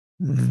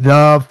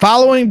The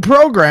following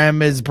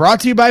program is brought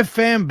to you by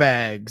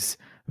FanBags,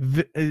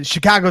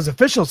 Chicago's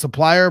official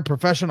supplier of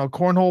professional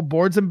cornhole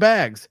boards and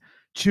bags.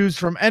 Choose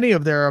from any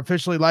of their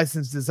officially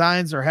licensed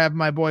designs or have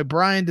my boy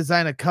Brian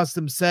design a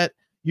custom set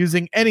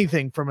using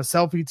anything from a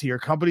selfie to your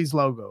company's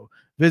logo.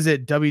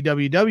 Visit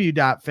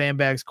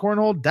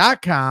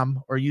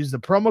www.fanbagscornhole.com or use the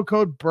promo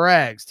code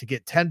BRAGS to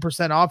get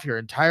 10% off your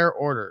entire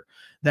order.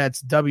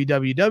 That's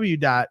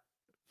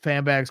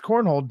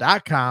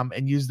www.fanbagscornhole.com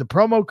and use the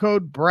promo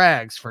code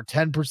BRAGS for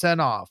 10%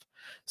 off.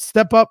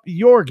 Step up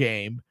your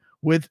game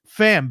with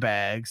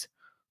FanBags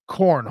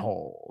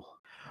Cornhole.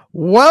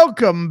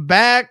 Welcome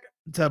back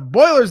to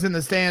Boilers in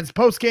the Stands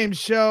post-game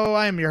show.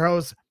 I am your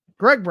host,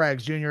 Greg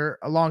Braggs Jr.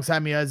 Alongside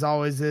me, as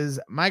always, is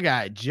my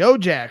guy, Joe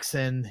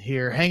Jackson,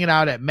 here hanging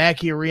out at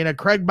Mackey Arena.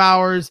 Craig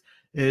Bowers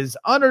is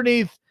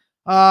underneath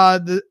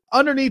the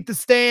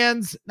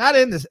stands, not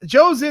in this.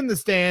 Joe's in the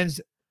stands.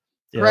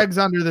 Yep. Craig's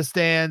under the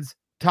stands,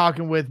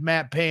 talking with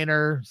Matt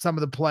Painter, some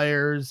of the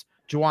players.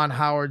 Juwan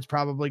Howard's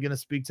probably going to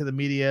speak to the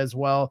media as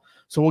well.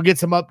 So we'll get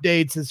some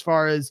updates as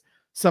far as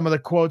some of the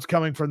quotes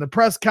coming from the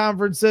press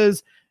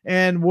conferences,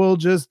 and we'll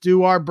just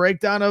do our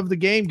breakdown of the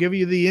game, give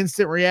you the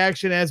instant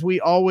reaction as we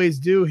always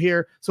do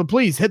here. So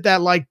please hit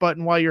that like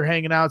button while you're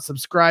hanging out.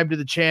 Subscribe to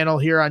the channel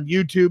here on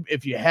YouTube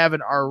if you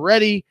haven't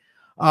already.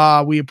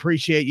 We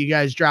appreciate you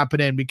guys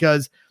dropping in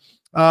because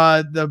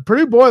the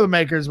Purdue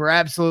Boilermakers were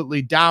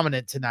absolutely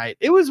dominant tonight.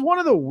 It was one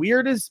of the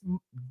weirdest,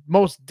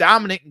 most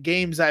dominant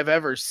games I've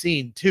ever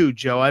seen too,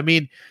 Joe. I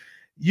mean,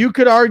 you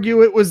could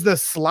argue it was the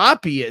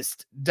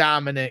sloppiest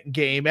dominant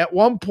game. At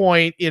one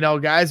point,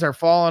 guys are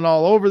falling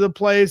all over the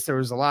place. There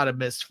was a lot of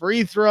missed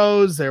free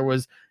throws. There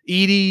was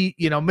Edey,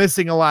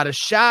 missing a lot of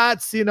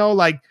shots,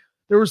 like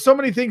there were so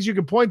many things you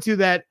could point to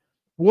that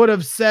would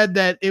have said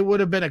that it would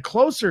have been a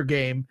closer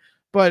game.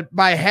 But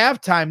by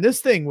halftime,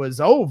 this thing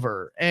was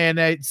over, and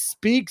it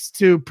speaks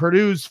to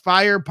Purdue's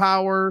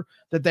firepower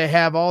that they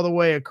have all the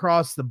way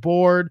across the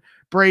board.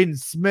 Braden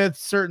Smith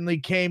certainly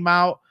came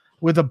out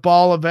with a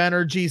ball of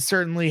energy,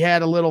 certainly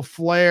had a little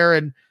flair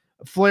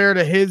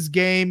to his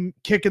game,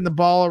 kicking the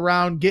ball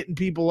around, getting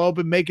people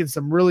open, making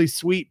some really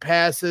sweet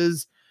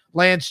passes.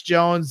 Lance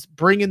Jones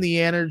bringing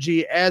the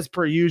energy as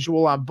per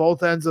usual on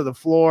both ends of the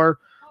floor,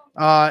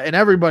 and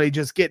everybody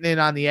just getting in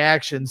on the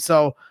action.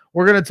 So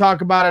we're going to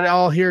talk about it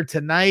all here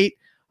tonight.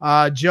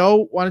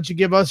 Joe, why don't you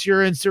give us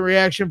your instant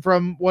reaction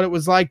from what it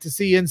was like to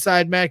see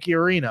inside Mackey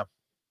Arena?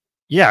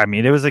 Yeah, I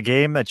mean, it was a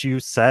game that you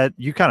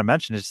kind of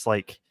mentioned. It's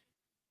like,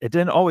 it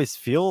didn't always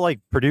feel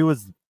like Purdue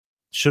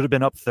should have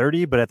been up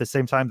 30, but at the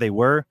same time they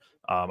were.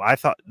 I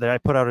thought that I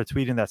put out a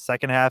tweet in that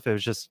second half. It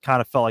was just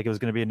kind of felt like it was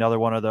going to be another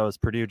one of those.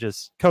 Purdue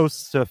just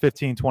coasts to a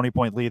 15,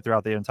 20-point lead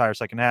throughout the entire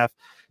second half.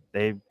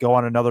 They go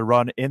on another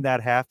run in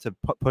that half to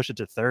push it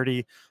to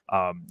 30.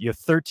 You have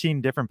 13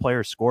 different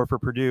players score for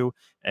Purdue,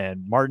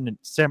 and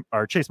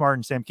Chase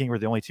Martin, Sam King were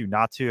the only two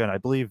not to. And I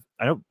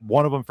know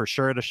one of them for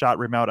sure had a shot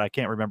rim out. I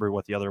can't remember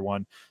what the other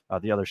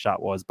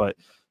shot was, but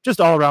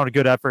just all around a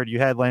good effort. You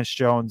had Lance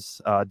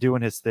Jones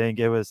doing his thing.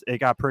 It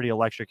got pretty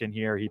electric in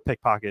here. He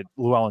pickpocketed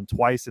Llewellyn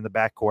twice in the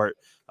backcourt,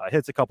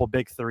 hits a couple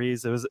big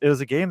threes. It was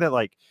a game that,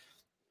 like,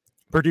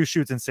 Purdue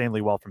shoots insanely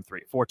well from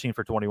three, 14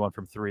 for 21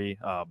 from three.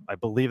 I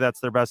believe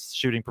that's their best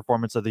shooting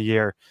performance of the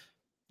year.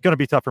 Going to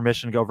be tough for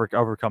Michigan to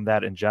overcome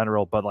that in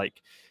general, but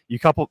like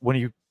when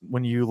you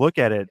look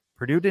at it,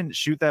 Purdue didn't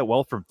shoot that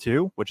well from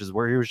two, which is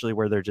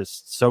where they're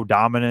just so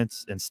dominant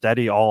and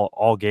steady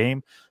all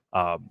game.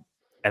 And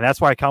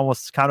that's why I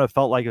almost kind of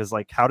felt like it was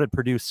like, how did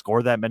Purdue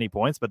score that many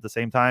points? But at the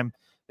same time,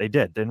 they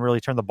didn't really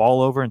turn the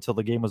ball over until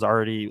the game was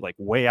already like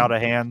way out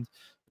of hand,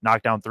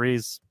 knocked down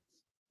threes.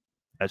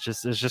 It's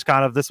just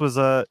kind of, this was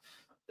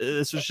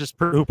just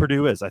who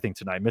Purdue is, I think,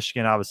 tonight.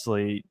 Michigan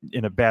obviously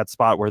in a bad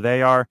spot where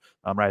they are,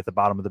 right at the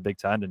bottom of the Big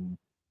Ten. And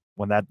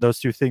when those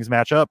two things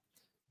match up,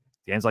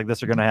 games like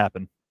this are going to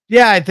happen.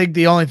 Yeah, I think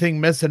the only thing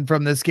missing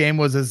from this game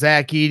was a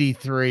Zach Edey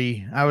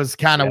three. I was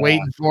kind of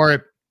waiting for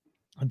it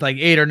with like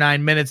 8 or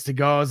 9 minutes to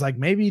go. I was like,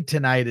 maybe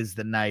tonight is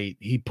the night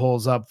he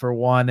pulls up for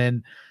one.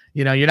 And,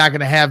 you're not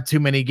going to have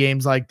too many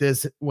games like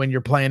this when you're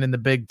playing in the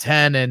Big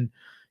Ten. And,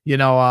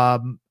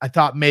 I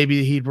thought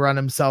maybe he'd run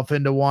himself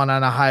into one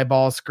on a high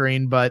ball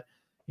screen, but,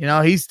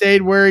 he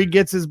stayed where he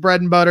gets his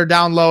bread and butter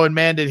down low. And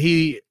man, did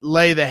he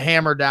lay the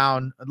hammer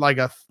down like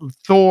a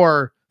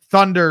Thor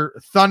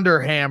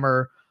thunder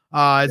hammer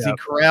as he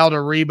corralled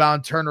a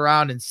rebound, turned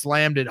around and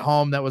slammed it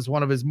home. That was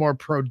one of his more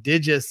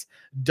prodigious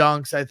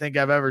dunks I think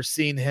I've ever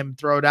seen him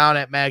throw down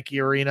at Mackey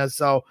Arena.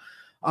 So,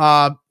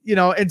 and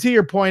to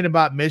your point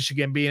about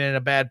Michigan being in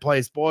a bad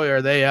place, boy,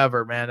 are they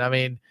ever, man. I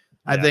mean,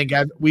 I think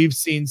we've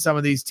seen some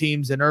of these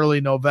teams in early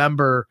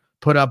November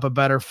put up a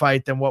better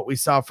fight than what we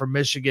saw from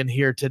Michigan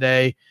here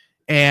today.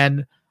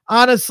 And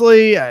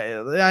honestly,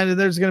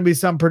 there's going to be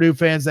some Purdue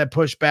fans that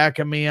push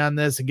back at me on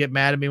this and get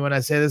mad at me when I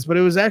say this, but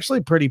it was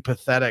actually pretty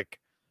pathetic.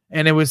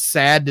 And it was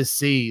sad to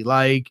see.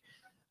 Like,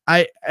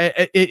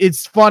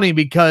 it's funny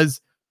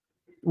because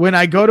when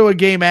I go to a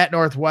game at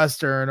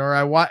Northwestern, or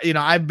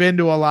I've been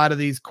to a lot of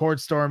these court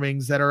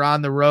stormings that are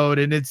on the road,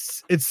 and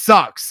it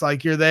sucks.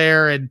 Like, you're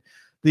there and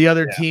the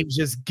other team's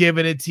just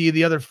giving it to you.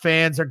 The other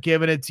fans are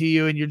giving it to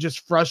you, and you're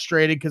just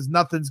frustrated because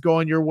nothing's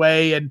going your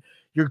way, and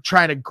you're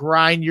trying to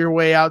grind your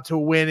way out to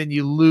win, and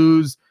you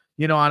lose,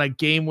 on a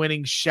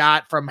game-winning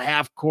shot from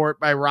half court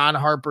by Ron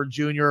Harper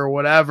Jr. or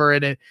whatever,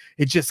 and it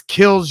just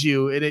kills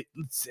you, and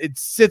it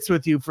sits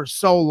with you for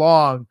so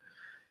long.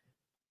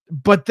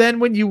 But then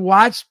when you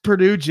watch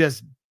Purdue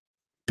just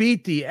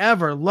beat the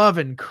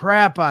ever-loving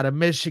crap out of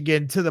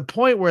Michigan to the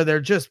point where they're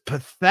just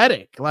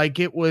pathetic, like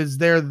it was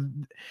their,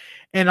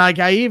 and like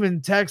I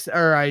even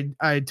I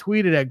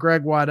tweeted at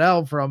Greg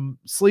Waddell from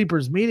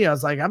Sleepers Media. I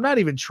was like, I'm not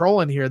even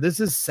trolling here. This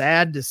is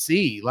sad to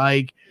see.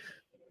 Like,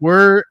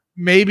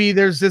 maybe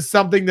there's just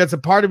something that's a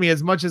part of me,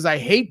 as much as I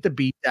hate the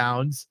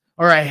beatdowns,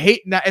 or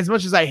as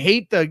much as I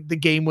hate the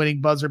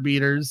game-winning buzzer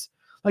beaters.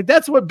 Like,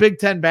 that's what Big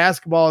Ten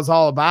basketball is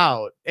all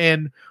about.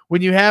 And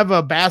when you have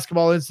a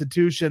basketball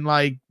institution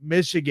like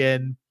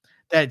Michigan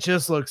that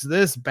just looks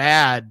this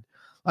bad,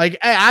 like,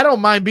 I don't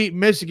mind beating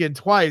Michigan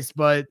twice,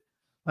 but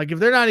like, if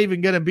they're not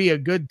even going to be a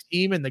good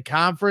team in the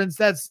conference,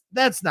 that's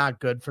not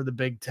good for the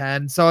Big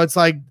Ten. So it's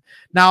like,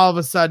 now all of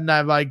a sudden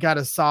I've like got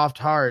a soft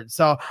heart.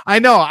 So I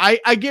know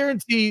I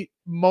guarantee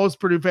most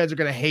Purdue fans are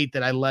going to hate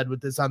that I led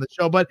with this on the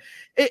show, but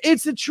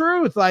it's the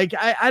truth. Like,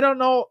 I don't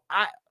know.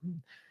 I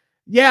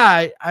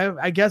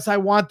guess I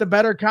want the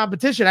better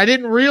competition. I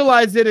didn't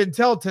realize it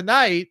until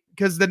tonight,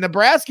 because the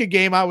Nebraska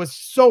game, I was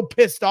so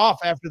pissed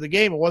off after the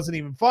game, it wasn't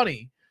even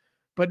funny.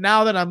 But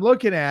now that I'm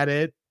looking at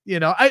it,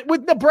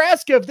 with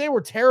Nebraska, if they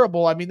were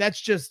terrible, I mean,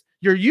 that's just,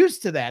 you're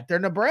used to that. They're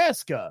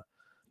Nebraska.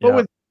 But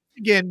with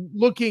Michigan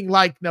looking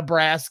like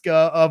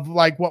Nebraska of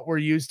like what we're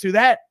used to,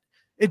 that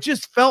it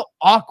just felt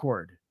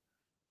awkward.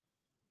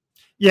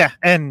 Yeah,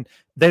 and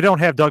they don't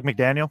have Doug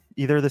McDaniel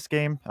either this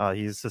game.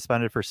 He's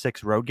suspended for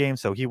 6 road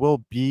games, so he will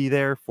be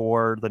there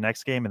for the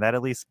next game, and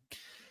that'll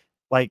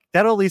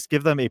at least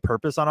give them a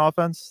purpose on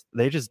offense.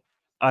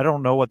 I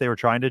don't know what they were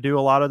trying to do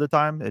a lot of the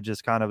time. It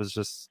just kind of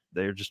was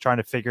they're just trying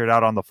to figure it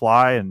out on the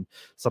fly, and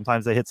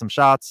sometimes they hit some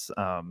shots.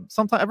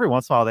 Sometimes every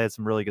once in a while they had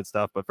some really good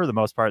stuff, but for the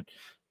most part,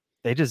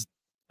 the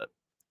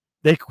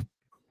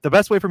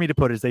best way for me to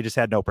put it is they just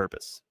had no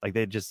purpose. Like,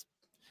 they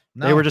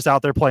were just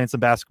out there playing some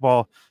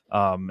basketball.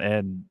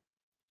 And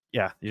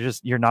yeah,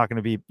 you're not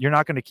going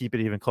to keep it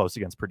even close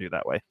against Purdue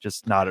that way.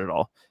 Just not at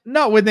all.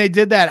 No, when they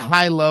did that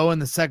high-low in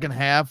the second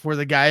half, where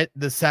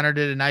the center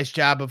did a nice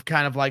job of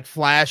kind of like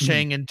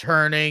flashing and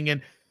turning,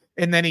 and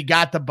then he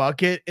got the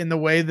bucket, in the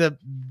way that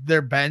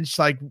their bench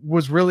like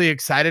was really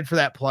excited for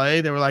that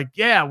play. They were like,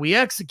 yeah, we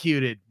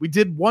executed. We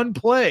did one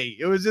play.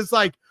 It was just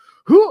like,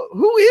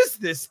 who is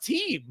this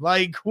team?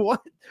 Like,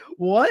 what,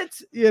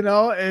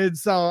 And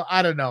so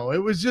I don't know. It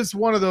was just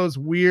one of those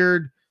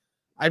weird,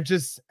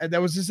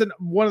 that was just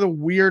one of the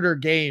weirder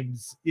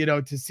games,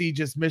 to see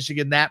just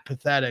Michigan that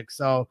pathetic.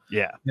 So,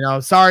 yeah,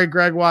 sorry,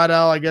 Greg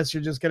Waddell. I guess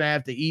you're just going to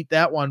have to eat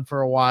that one for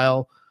a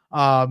while.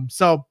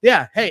 So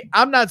yeah, hey,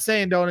 I'm not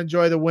saying don't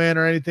enjoy the win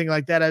or anything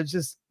like that. I was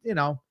just,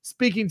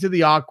 speaking to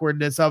the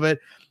awkwardness of it.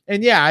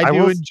 And yeah,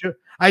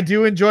 I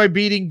do enjoy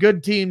beating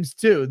good teams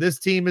too. This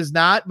team is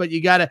not, but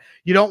you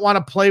don't want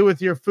to play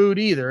with your food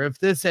either. If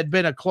this had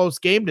been a close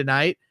game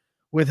tonight,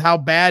 with how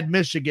bad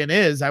Michigan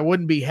is, I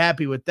wouldn't be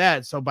happy with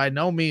that. So by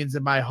no means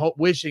am I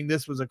wishing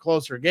this was a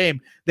closer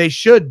game. They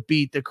should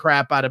beat the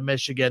crap out of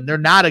Michigan. They're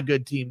not a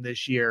good team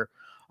this year.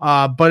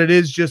 But it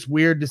is just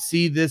weird to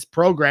see this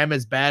program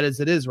as bad as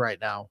it is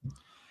right now.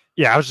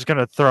 Yeah, I was just going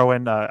to throw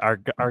in our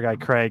guy,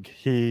 Craig.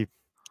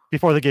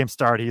 Before the game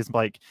started, he's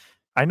like,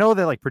 I know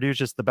that like Purdue's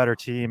just the better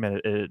team,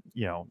 and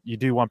you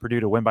do want Purdue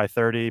to win by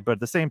 30, but at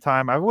the same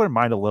time, I wouldn't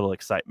mind a little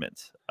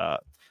excitement.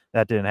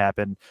 That didn't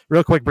happen.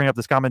 Real quick, bring up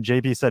this comment.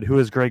 JB said, "Who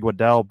is Greg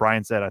Waddell?"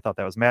 Brian said, "I thought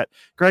that was Matt."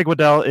 Greg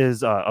Waddell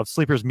is of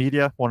Sleepers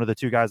Media, one of the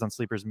 2 guys on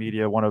Sleepers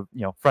Media. One of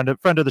friend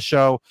of the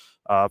show,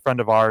 friend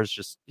of ours.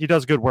 Just he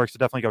does good work, so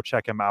definitely go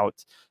check him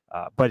out.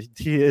 But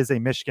he is a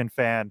Michigan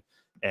fan,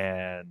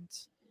 and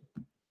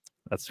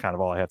that's kind of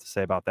all I have to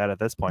say about that at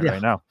this point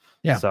right now.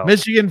 Yeah, so,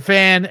 Michigan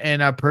fan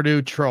and a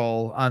Purdue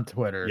troll on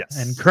Twitter.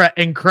 Yes,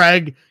 and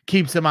Craig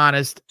keeps him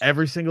honest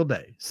every single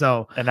day.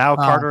 So, and now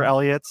Carter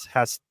Elliott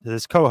has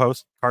his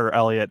co-host Carter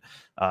Elliott.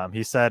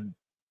 He said,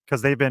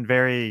 because they've been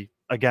very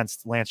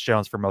against Lance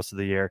Jones for most of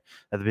the year.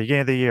 At the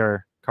beginning of the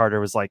year, Carter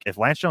was like, "If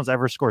Lance Jones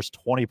ever scores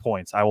 20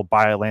 points, I will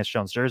buy a Lance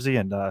Jones jersey."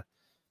 And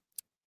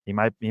he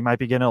might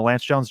be getting a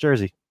Lance Jones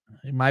jersey.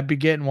 He might be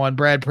getting one.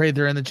 Brad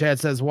Prather in the chat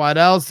says,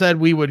 Waddell said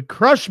we would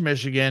crush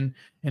Michigan,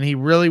 and he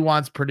really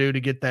wants Purdue to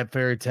get that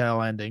fairy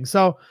tale ending.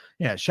 So,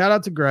 yeah, shout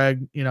out to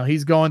Greg.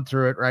 He's going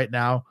through it right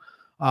now.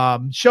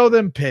 Show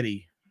them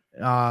pity.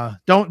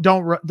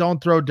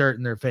 Don't throw dirt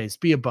in their face.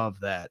 Be above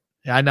that.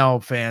 I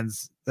know,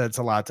 fans, that's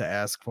a lot to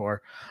ask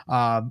for.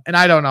 And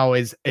I don't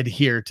always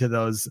adhere to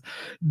those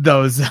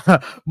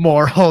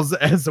morals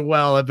as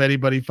well. If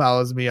anybody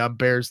follows me on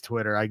Bears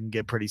Twitter, I can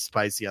get pretty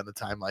spicy on the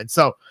timeline.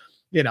 So,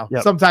 Yep.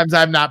 sometimes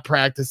I'm not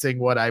practicing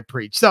what I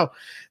preach. So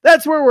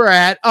that's where we're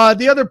at.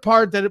 The other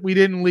part that we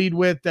didn't lead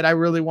with that I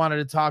really wanted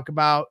to talk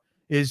about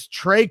is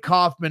Trey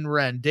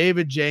Kaufman-Renn,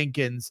 David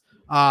Jenkins,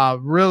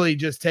 really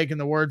just taking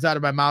the words out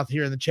of my mouth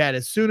here in the chat.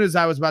 As soon as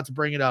I was about to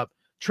bring it up,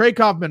 Trey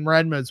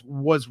Kaufman-Renn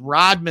was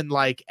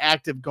Rodman-like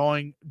active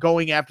going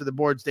after the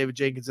boards. David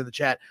Jenkins in the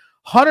chat.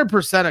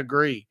 100%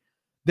 agree.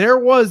 There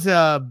was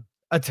a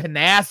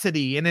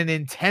tenacity and an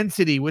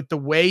intensity with the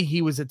way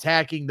he was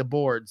attacking the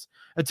boards,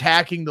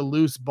 attacking the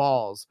loose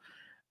balls.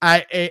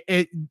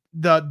 The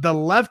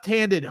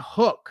left-handed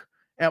hook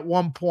at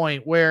one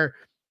point where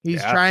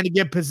he's trying to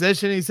get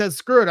position. He says,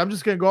 screw it, I'm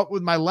just going to go up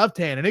with my left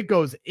hand, and it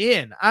goes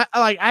in.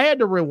 I had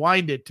to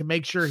rewind it to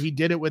make sure he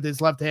did it with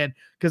his left hand,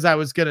 because I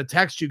was going to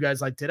text you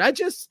guys like, did I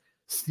just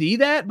see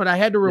that? But I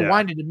had to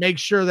rewind it to make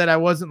sure that I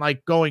wasn't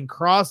like going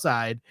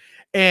cross-eyed.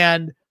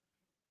 And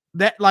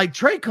that, like,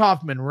 Trey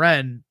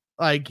Kaufman-Renn,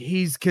 like,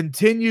 he's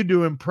continued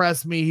to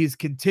impress me. He's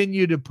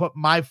continued to put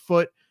my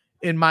foot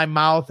in my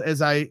mouth,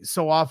 as I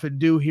so often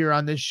do here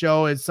on this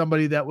show, as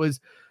somebody that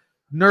was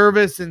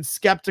nervous and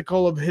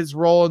skeptical of his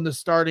role in the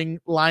starting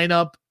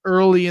lineup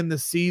early in the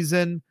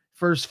season.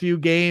 First few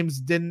games,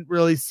 didn't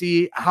really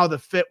see how the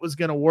fit was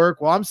going to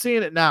work. Well, I'm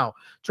seeing it now.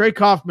 Trey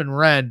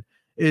Kaufman-Renn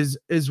is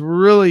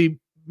really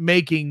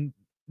making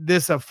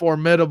this a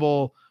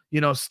formidable,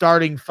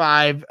 starting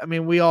five. I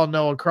mean, we all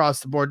know across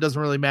the board,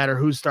 doesn't really matter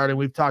who's starting.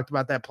 We've talked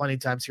about that plenty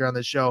of times here on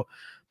the show,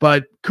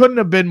 but couldn't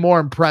have been more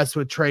impressed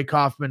with Trey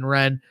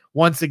Kaufman-Renn.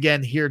 Once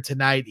again here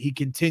tonight, he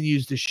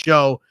continues to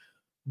show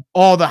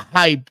all the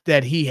hype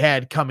that he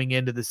had coming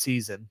into the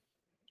season.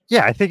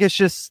 Yeah, I think it's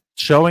just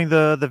showing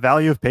the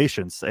value of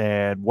patience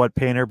and what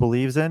Painter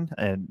believes in.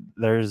 And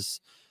there's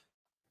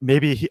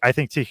I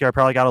think TKR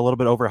probably got a little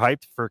bit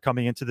overhyped for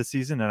coming into the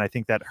season, and I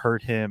think that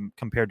hurt him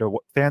compared to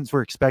what fans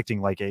were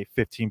expecting, like a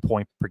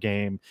 15-point per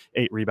game,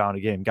 8 rebound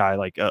a game guy,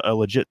 like a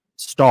legit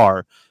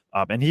star.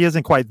 And he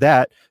isn't quite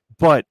that.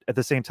 But at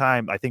the same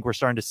time, I think we're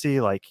starting to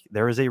see, like,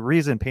 there is a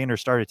reason Painter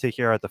started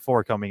TKR at the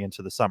 4 coming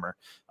into the summer.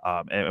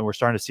 And we're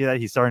starting to see that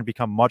he's starting to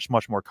become much,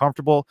 much more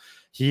comfortable.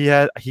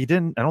 I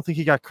don't think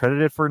he got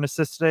credited for an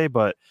assist today,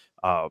 but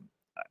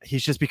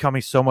he's just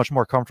becoming so much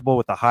more comfortable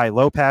with the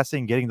high-low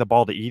passing, getting the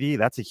ball to Edey.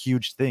 That's a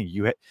huge thing.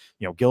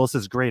 Gillis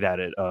is great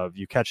at it.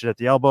 You catch it at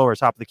the elbow or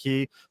top of the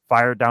key,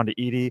 fire it down to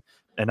Edey.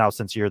 And now,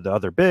 since you're the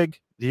other big,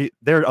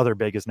 their other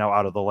big is now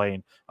out of the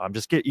lane.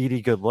 Just get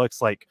Edey good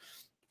looks. Like,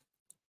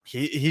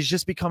 he's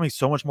just becoming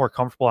so much more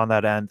comfortable on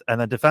that end.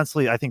 And then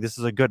defensively, I think this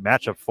is a good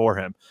matchup for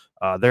him.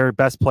 Their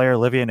best player,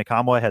 Olivier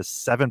Nkamhoua, has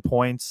 7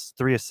 points,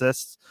 3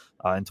 assists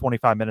in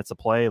 25 minutes of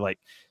play. Like,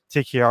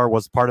 TKR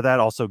was part of that.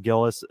 Also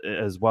Gillis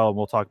as well. And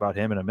we'll talk about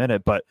him in a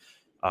minute, but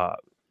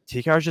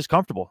TKR is just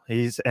comfortable.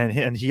 He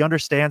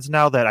understands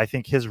now that I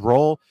think his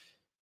role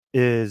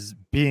is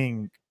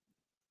being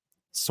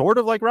sort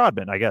of like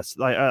Rodman, I guess.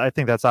 I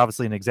think that's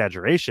obviously an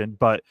exaggeration,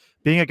 but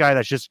being a guy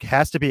that just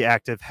has to be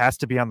active, has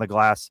to be on the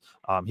glass.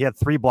 He had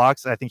 3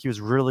 blocks. I think he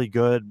was really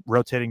good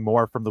rotating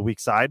more from the weak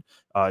side,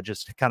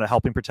 just kind of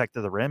helping protect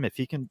the rim. If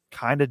he can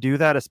kind of do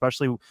that,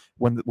 especially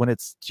when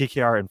it's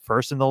TKR and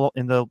first on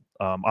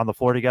the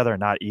floor together and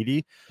not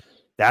Edey,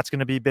 that's going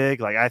to be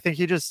big. Like, I think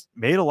he just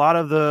made a lot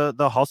of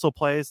the hustle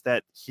plays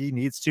that he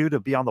needs to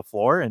be on the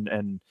floor,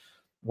 and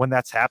when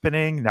that's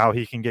happening, now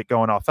he can get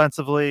going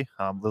offensively.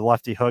 The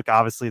lefty hook,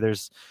 obviously,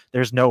 there's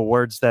no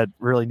words that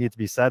really need to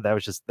be said. That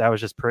was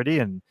just pretty,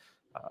 and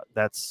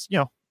that's,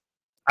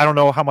 I don't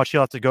know how much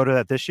he'll have to go to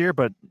that this year,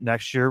 but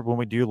next year when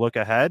we do look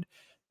ahead,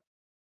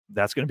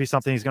 that's going to be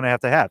something he's going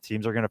to have.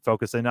 Teams are going to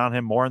focus in on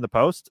him more in the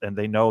post, and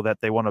they know that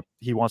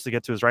he wants to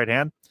get to his right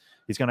hand.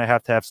 He's going to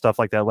have stuff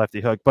like that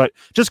lefty hook, but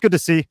just good to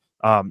see.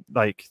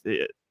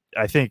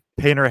 I think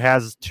Painter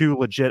has 2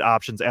 legit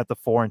options at the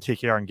 4 in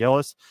TKR and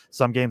Gillis.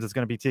 Some games it's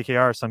going to be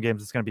TKR. Some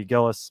games it's going to be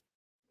Gillis.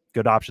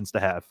 Good options to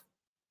have.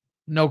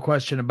 No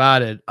question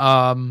about it.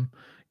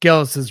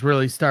 Gillis is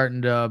really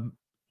starting to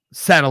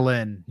settle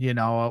in.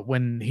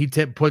 When he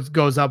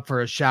goes up for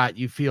a shot,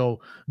 you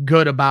feel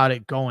good about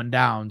it going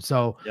down.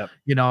 So, yep.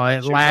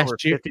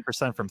 Last year,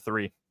 50% from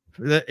 3.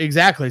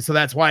 Exactly. So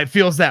that's why it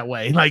feels that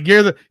way. Like,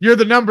 you're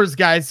the numbers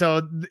guy.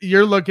 So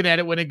you're looking at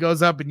it when it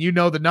goes up, and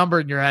the number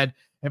in your head.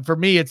 And for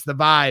me, it's the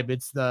vibe.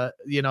 It's the,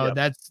 yep.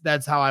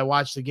 That's how I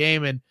watch the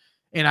game. And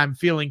I'm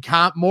feeling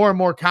more and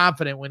more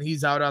confident when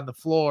he's out on the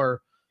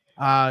floor.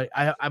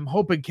 I'm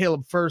hoping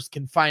Caleb First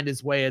can find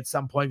his way at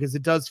some point, because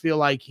it does feel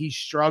like he's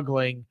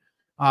struggling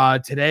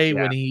today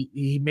when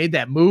he made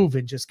that move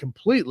and just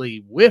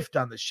completely whiffed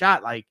on the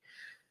shot. Like,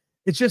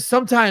 it's just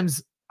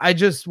sometimes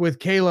with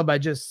Caleb,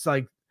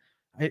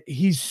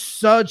 he's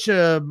such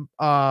a,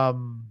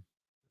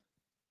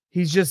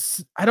 he's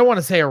just, I don't want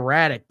to say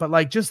erratic, but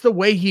like, just the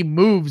way he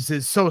moves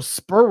is so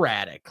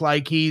sporadic.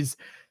 Like, he's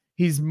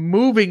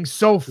moving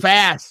so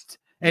fast,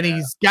 and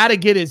he's got to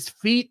get his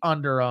feet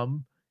under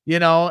him,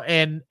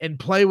 and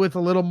play with a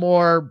little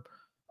more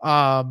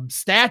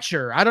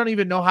stature. I don't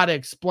even know how to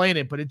explain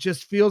it, but it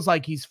just feels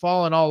like he's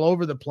falling all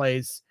over the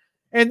place.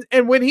 And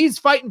when he's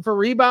fighting for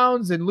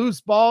rebounds and loose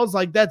balls,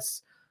 like,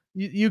 that's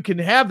you can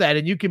have that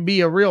and you can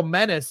be a real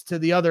menace to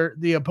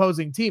the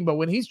opposing team. But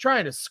when he's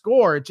trying to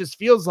score, it just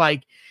feels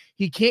like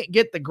he can't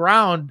get the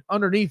ground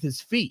underneath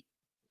his feet.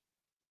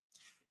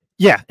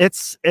 Yeah,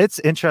 it's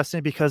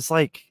interesting because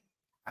like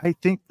I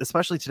think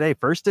especially today,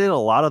 First did a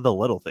lot of the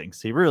little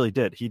things. He really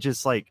did. He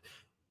just like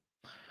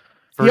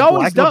He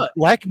always does.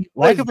 Lack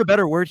of a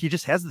better word, he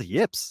just has the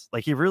yips.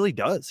 Like he really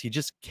does. He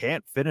just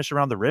can't finish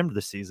around the rim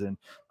this season.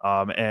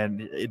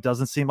 And it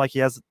doesn't seem like he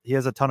has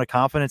a ton of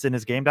confidence in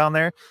his game down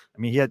there. I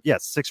mean, he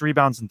had 6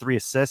 rebounds and 3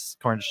 assists,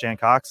 according to Shan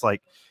Cox.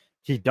 Like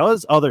he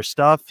does other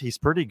stuff. He's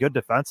pretty good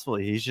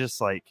defensively. He's just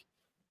like,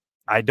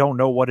 I don't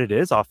know what it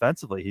is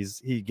offensively.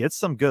 He gets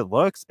some good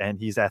looks and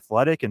he's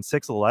athletic and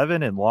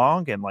 6'11" and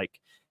long, and like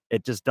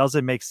it just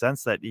doesn't make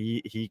sense that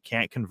he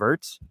can't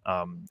convert.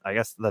 I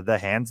guess the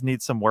hands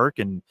need some work,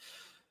 and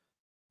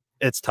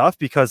it's tough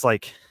because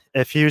like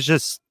if he was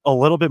just a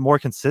little bit more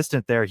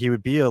consistent there, he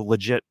would be a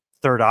legit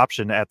third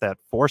option at that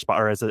 4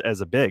 spot or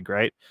as a big,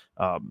 right?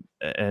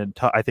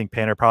 I think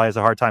Painter probably has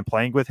a hard time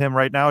playing with him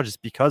right now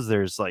just because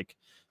there's like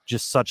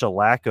just such a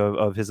lack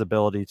of his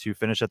ability to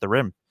finish at the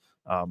rim.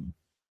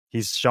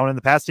 He's shown in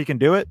the past he can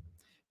do it.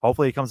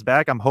 Hopefully he comes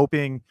back. I'm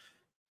hoping,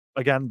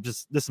 again,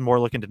 just this is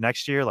more looking to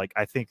next year. Like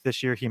I think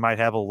this year he might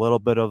have a little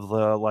bit of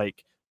the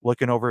like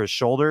looking over his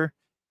shoulder,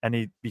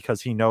 and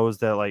because he knows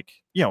that like,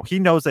 you know, he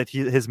knows that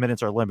his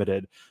minutes are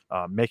limited.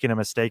 Making a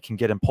mistake can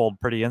get him pulled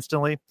pretty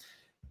instantly.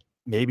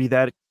 Maybe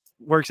that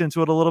works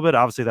into it a little bit.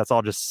 Obviously that's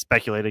all just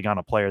speculating on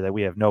a player that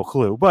we have no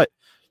clue, but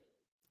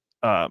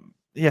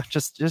yeah,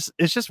 just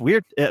it's just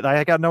weird.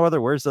 I got no other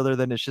words other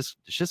than it's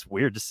just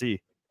weird to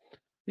see.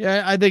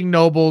 Yeah, I think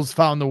Nobles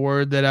found the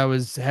word that I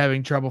was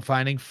having trouble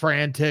finding.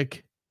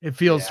 Frantic. It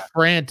feels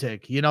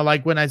frantic. You know,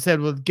 like when I said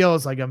with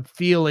Gillis, like I'm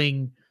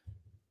feeling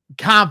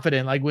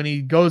confident. Like when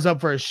he goes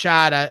up for a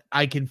shot,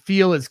 I can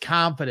feel his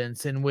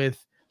confidence. And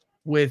with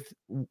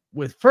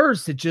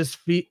First, it just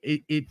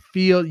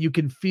you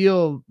can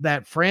feel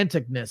that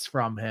franticness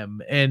from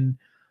him. And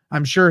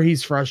I'm sure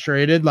he's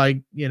frustrated.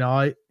 Like, you know,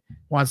 he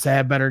wants to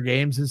have better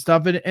games and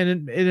stuff. And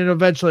it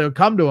eventually will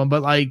come to him.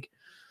 But like,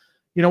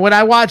 you know, when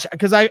I watch,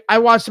 because I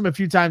watched him a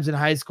few times in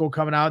high school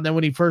coming out, and then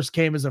when he first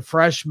came as a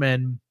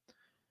freshman,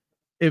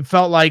 it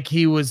felt like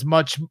he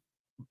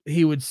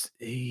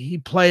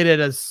played at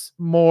a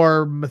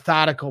more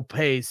methodical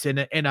pace in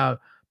a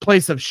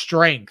place of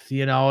strength,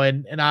 you know,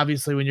 and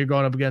obviously when you're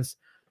going up against,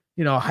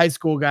 you know, high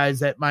school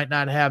guys that might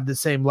not have the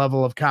same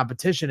level of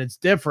competition, it's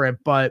different,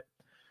 but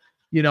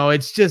you know,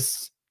 it's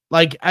just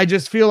like, I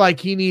just feel like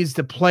he needs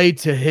to play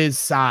to his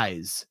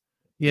size.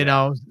 You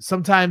know,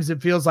 sometimes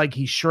it feels like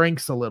he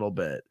shrinks a little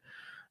bit.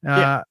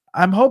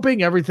 I'm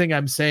hoping everything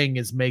I'm saying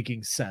is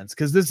making sense,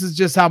 because this is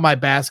just how my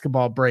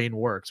basketball brain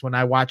works when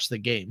I watch the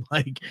game.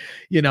 Like,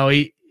 you know,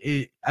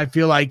 I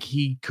feel like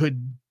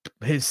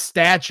his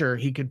stature,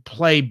 he could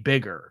play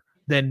bigger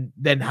than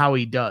how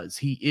he does.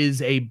 He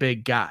is a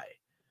big guy.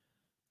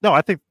 No,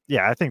 I think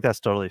that's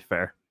totally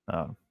fair.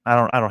 I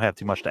don't have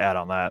too much to add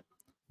on that.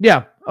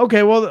 Yeah.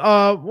 Okay.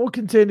 Well, we'll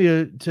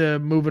continue to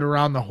move it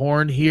around the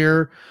horn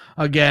here.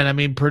 Again, I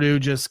mean, Purdue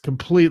just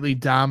completely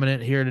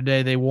dominant here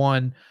today. They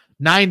won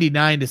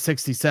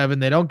 99-67.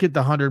 They don't get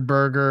the 100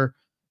 burger.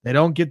 They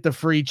don't get the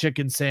free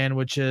chicken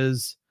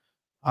sandwiches.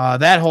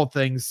 That whole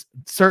thing's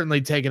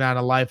certainly taken on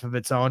a life of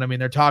its own. I mean,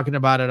 they're talking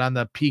about it on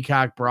the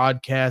Peacock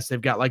broadcast.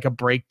 They've got like a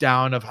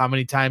breakdown of how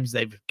many times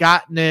they've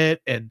gotten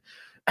it and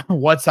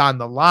what's on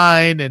the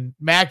line. And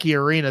Mackey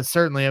Arena,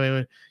 certainly, I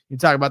mean, you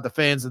talk about the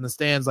fans in the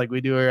stands like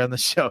we do here on the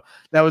show.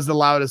 That was the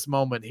loudest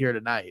moment here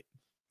tonight.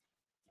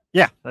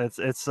 Yeah, it's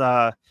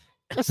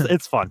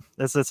fun.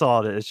 That's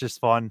all it is. It's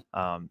just fun.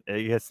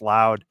 It gets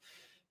loud.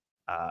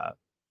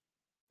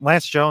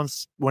 Lance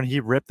Jones, when he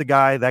ripped the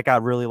guy, that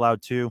got really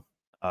loud too.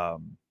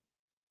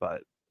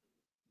 But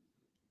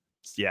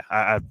yeah,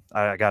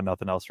 I got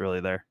nothing else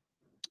really there.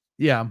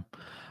 Yeah.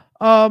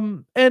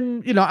 And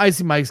you know,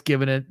 Icy Mike's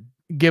giving it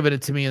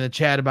to me in the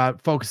chat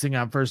about focusing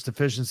on First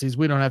deficiencies.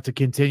 We don't have to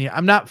continue.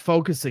 I'm not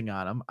focusing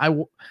on them.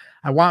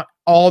 I want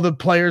all the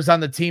players on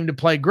the team to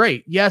play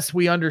great. Yes,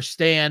 we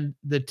understand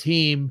the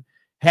team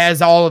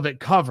has all of it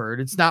covered.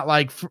 It's not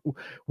like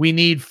we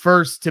need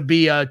First to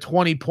be a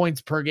 20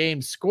 points per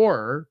game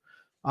scorer.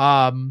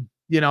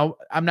 You know,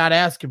 I'm not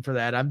asking for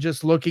that. I'm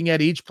just looking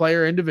at each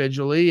player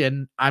individually,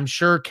 and I'm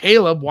sure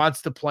Caleb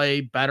wants to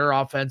play better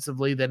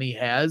offensively than he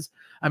has.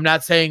 I'm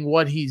not saying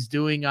what he's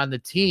doing on the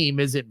team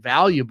isn't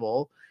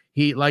valuable.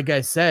 He, like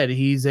I said,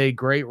 he's a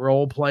great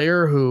role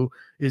player who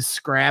is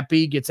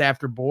scrappy, gets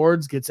after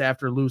boards, gets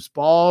after loose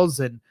balls,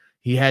 and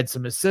he had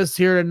some assists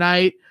here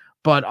tonight.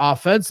 But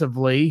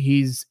offensively,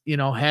 he's, you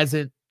know,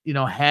 hasn't, you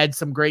know, had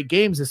some great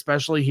games,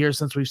 especially here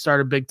since we've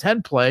started Big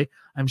Ten play.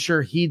 I'm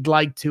sure he'd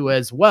like to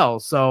as well.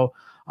 So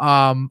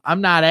I'm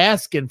not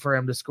asking for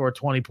him to score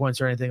 20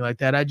 points or anything like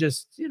that. I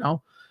just, you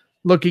know,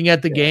 looking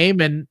at the game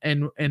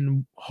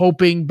and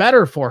hoping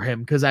better for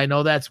him, because I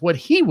know that's what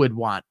he would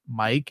want,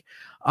 Mike.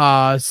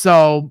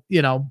 So,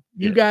 you know,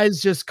 you guys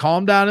just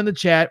calm down in the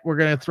chat. We're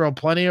going to throw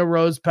plenty of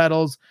rose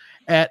petals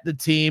at the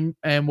team,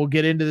 and we'll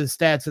get into the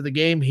stats of the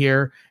game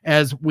here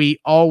as we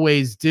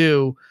always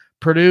do.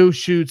 Purdue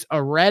shoots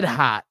a red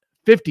hot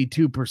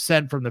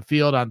 52% from the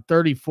field on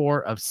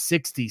 34 of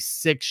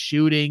 66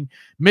 shooting.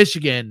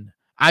 Michigan,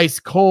 ice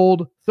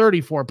cold,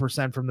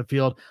 34% from the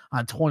field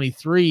on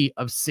 23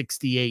 of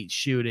 68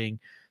 shooting.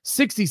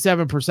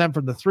 67%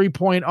 from the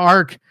three-point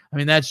arc. I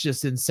mean, that's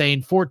just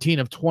insane. 14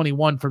 of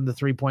 21 from the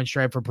three-point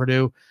stripe for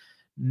Purdue.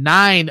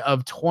 9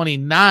 of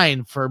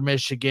 29 for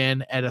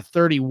Michigan at a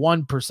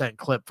 31%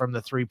 clip from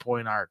the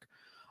three-point arc.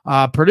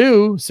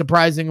 Purdue,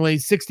 surprisingly,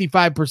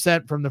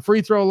 65% from the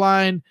free throw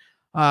line,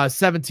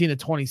 17 of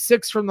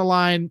 26 from the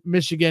line.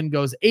 Michigan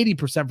goes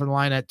 80% from the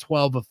line at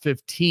 12 of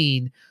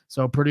 15.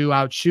 So Purdue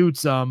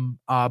outshoots them,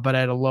 but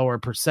at a lower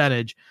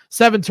percentage.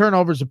 7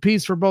 turnovers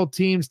apiece for both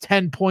teams,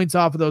 10 points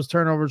off of those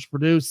turnovers for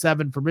Purdue,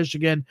 7 for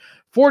Michigan,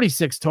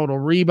 46 total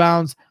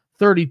rebounds,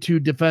 32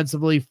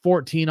 defensively,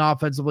 14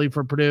 offensively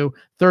for Purdue,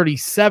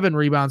 37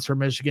 rebounds for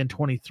Michigan,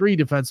 23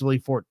 defensively,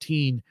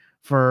 14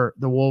 for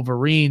the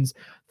Wolverines.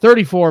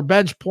 34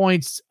 bench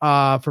points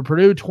for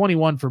Purdue,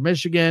 21 for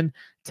Michigan,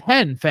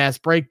 10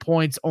 fast break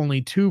points,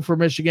 only 2 for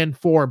Michigan,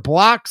 4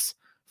 blocks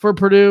for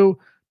Purdue,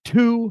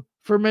 2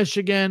 for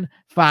Michigan,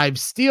 5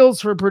 steals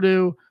for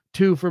Purdue,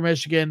 2 for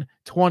Michigan,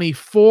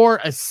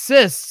 24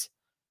 assists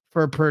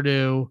for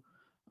Purdue,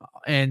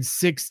 and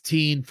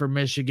 16 for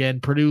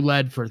Michigan. Purdue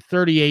led for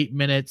 38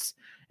 minutes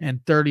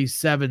and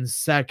 37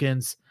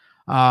 seconds,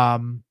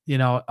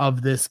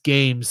 of this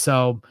game.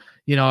 So,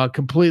 a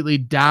completely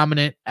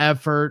dominant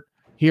effort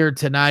here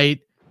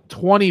tonight.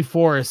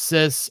 24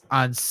 assists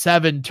on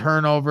 7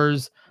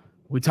 turnovers.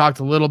 We talked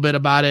a little bit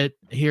about it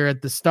here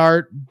at the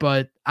start,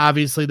 but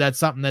obviously that's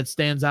something that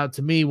stands out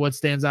to me. What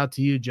stands out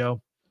to you,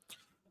 Joe?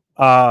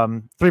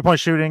 3-point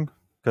shooting,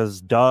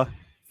 because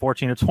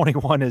 14 to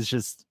 21 is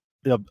just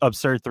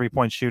absurd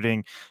 3-point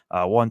shooting.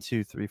 1,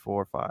 2, 3,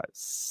 4, 5,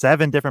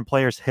 7 different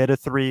players hit a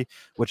 3,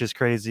 which is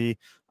crazy.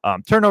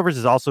 Turnovers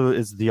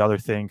is the other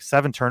thing.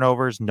 7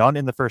 turnovers, none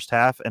in the first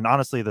half. And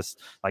honestly,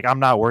 I'm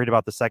not worried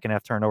about the second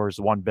half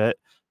turnovers one bit.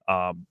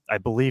 I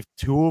believe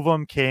 2 of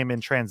them came in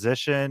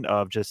transition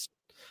of just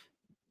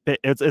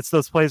it's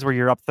those plays where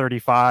you're up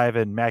 35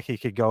 and Mackey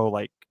could go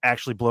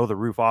actually blow the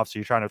roof off. So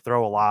you're trying to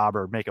throw a lob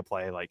or make a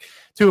play,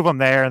 2 of them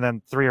there, and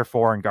then 3 or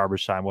 4 in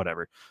garbage time,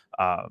 whatever.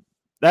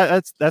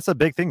 That's a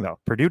big thing though.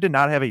 Purdue did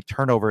not have a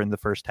turnover in the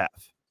first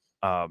half.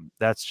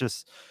 That's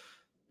just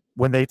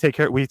when they take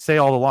care. We say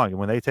all along,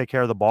 when they take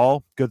care of the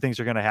ball, good things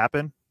are going to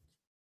happen.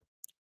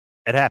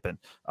 It happened.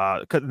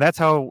 That's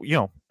how,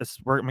 I'm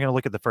going to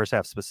look at the first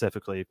half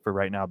specifically for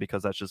right now,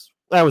 because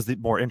that was the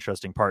more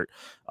interesting part.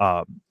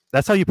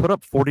 That's how you put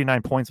up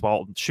 49 points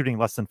while shooting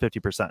less than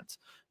 50%.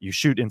 You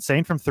shoot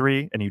insane from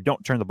 3 and you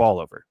don't turn the ball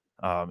over.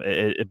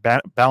 It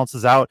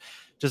balances out.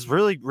 Just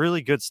really,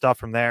 really good stuff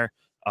from there.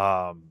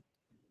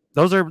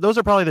 Those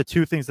are probably the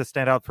 2 things that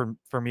stand out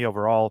for me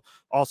overall.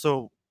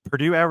 Also,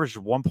 Purdue averaged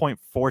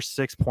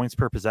 1.46 points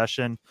per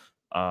possession.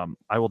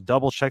 I will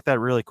double check that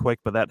really quick,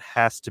 but that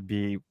has to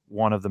be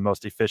one of the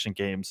most efficient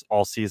games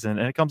all season,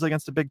 and it comes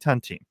against a Big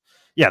Ten team.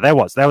 Yeah, that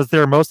was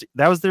their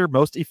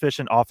most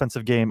efficient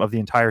offensive game of the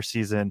entire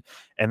season,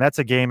 and that's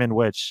a game in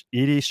which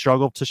Edey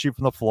struggled to shoot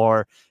from the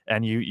floor,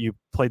 and you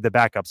played the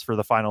backups for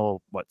the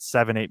final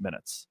 7-8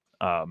 minutes.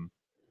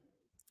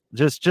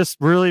 Just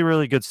really,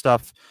 really good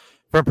stuff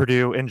from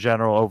Purdue in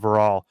general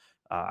overall.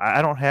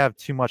 I don't have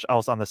too much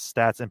else on the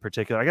stats in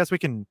particular. I guess we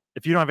can,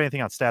 if you don't have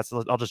anything on stats,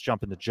 I'll just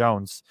jump into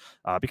Jones,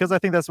 because I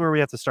think that's where we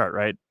have to start,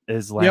 right?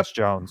 Is Lance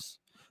Jones.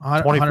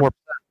 24, 100%.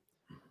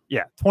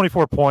 Yeah,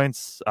 24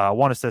 points,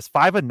 1 assist,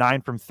 5 of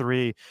 9 from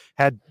 3,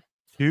 had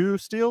 2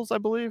 steals, I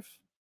believe.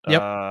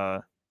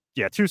 Yep.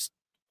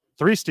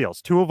 3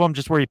 steals, 2 of them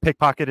just where he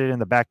pickpocketed in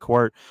the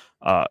backcourt,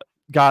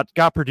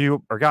 got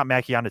Purdue or got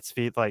Mackey on its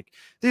feet.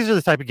 These are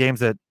the type of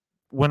games that,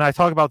 when I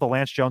talk about the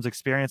Lance Jones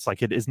experience,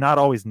 it is not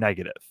always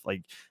negative.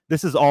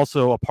 This is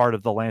also a part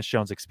of the Lance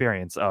Jones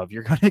experience of,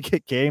 you're going to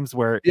get games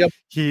where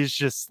he's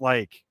just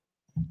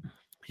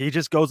he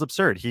just goes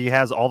absurd. He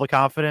has all the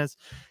confidence.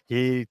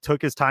 He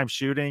took his time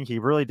shooting. He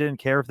really didn't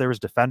care if there was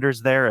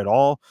defenders there at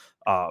all.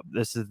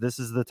 This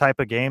is the type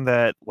of game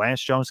that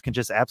Lance Jones can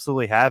just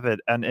absolutely have it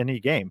in any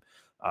game.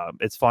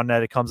 It's fun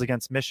that it comes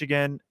against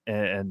Michigan,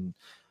 and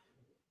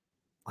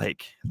I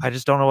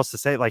just don't know what to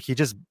say.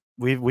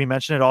 We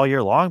mentioned it all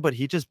year long, but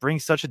he just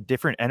brings such a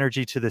different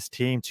energy to this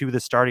team, to the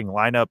starting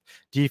lineup.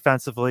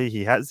 Defensively,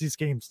 he has these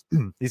games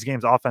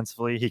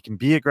offensively. He can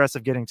be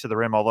aggressive getting to the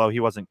rim, although he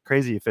wasn't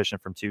crazy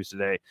efficient from 2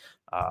 today.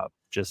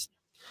 Just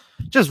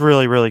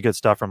really, really good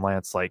stuff from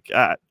Lance.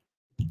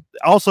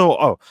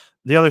 Also,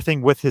 the other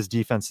thing with his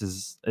defense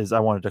is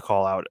I wanted to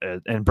call out,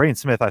 and Braden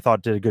Smith, I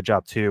thought, did a good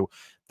job too.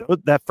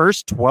 That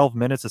first 12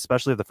 minutes,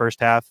 especially of the first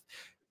half,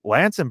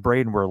 Lance and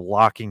Braden were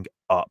locking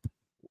up.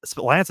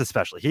 Lance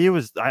especially, he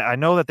was, I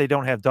know that they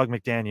don't have Doug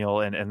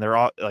McDaniel and they're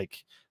all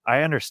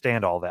I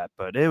understand all that,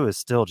 but it was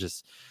still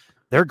just,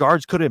 their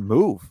guards couldn't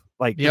move.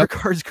 Their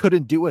guards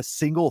couldn't do a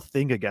single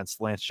thing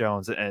against Lance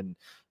Jones. And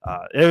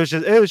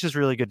it was just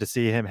really good to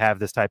see him have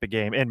this type of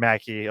game in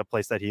Mackey, a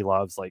place that he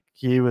loves.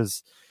 He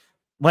was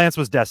Lance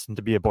was destined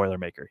to be a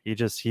Boilermaker. He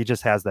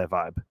just has that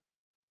vibe.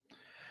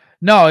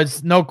 No,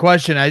 it's no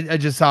question. I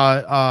just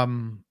saw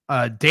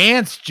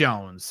Dance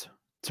Jones.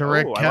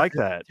 I like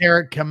that.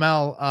 Tarek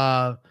Kamel.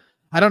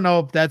 I don't know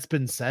if that's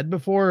been said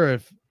before, or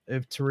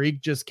if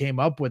Tariq just came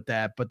up with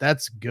that, but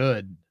that's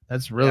good.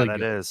 That's really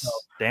good. That is. So,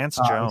 Dance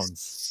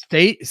Jones.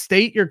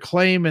 State your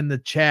claim in the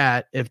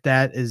chat if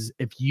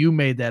you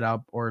made that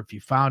up or if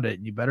you found it,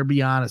 and you better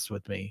be honest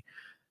with me,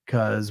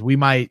 because we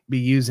might be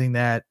using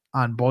that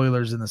on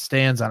Boilers in the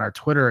Stands on our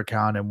Twitter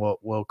account, and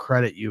we'll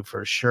credit you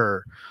for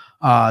sure.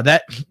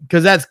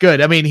 Because that's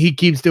good. I mean, he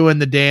keeps doing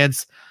the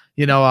dance,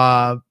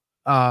 I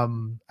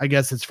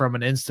guess it's from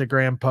an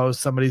Instagram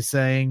post somebody's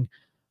saying,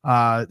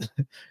 and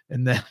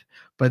then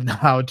but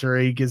now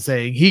Tariq is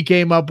saying he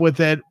came up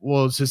with it.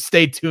 We'll just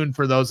stay tuned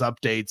for those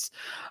updates.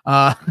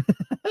 All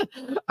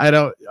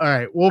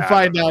right, we'll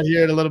find out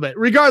here in a little bit.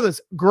 Regardless,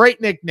 great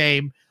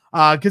nickname,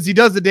 because he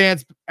does the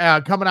dance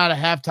coming out of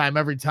halftime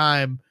every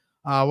time.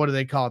 What do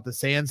they call it? The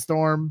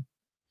sandstorm?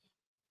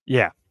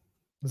 Yeah.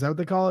 Is that what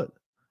they call it?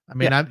 I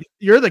mean,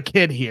 you're the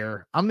kid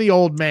here. I'm the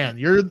old man.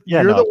 You're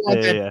the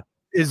one that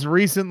is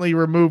recently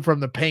removed from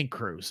the paint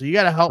crew. So you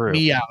got to help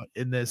me out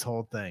in this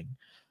whole thing.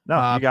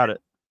 No, you got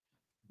it.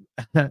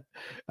 All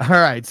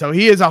right. So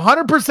he is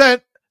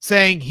 100%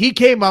 saying he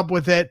came up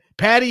with it.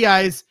 Patty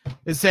Ice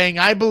is saying,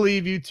 I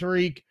believe you,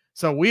 Tariq.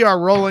 So we are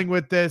rolling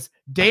with this.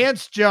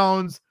 Dance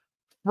Jones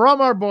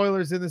from our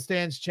Boilers in the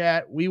Stands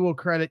chat. We will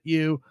credit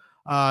you.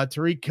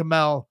 Tariq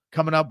Kamel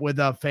coming up with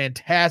a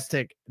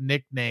fantastic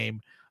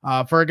nickname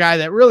for a guy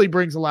that really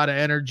brings a lot of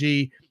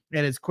energy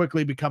and has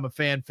quickly become a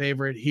fan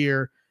favorite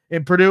here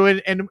in Purdue.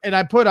 And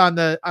I put on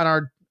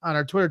our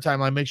Twitter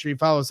timeline, make sure you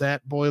follow us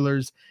at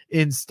Boilers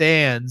in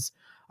Stands.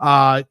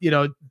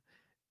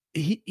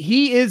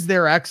 He is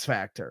their X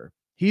factor.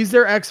 He's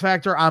their X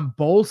factor on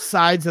both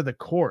sides of the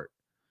court.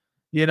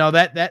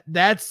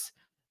 That's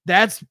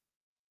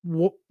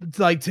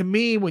like, to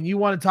me, when you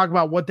want to talk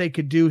about what they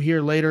could do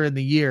here later in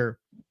the year,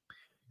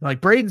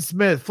 like Braden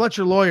Smith,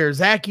 Fletcher Lawyer,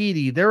 Zach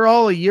Edey, they're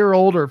all a year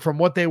older from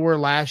what they were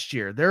last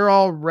year. They're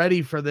all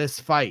ready for this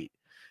fight.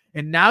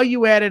 And now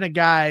you add in a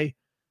guy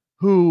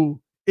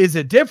who is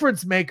a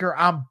difference maker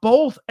on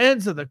both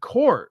ends of the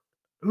court,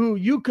 who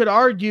you could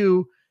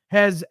argue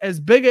has as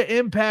big an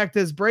impact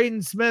as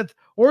Braden Smith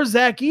or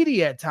Zach Edey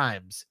at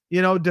times.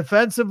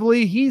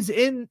 Defensively, he's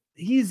in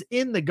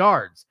the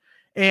guards.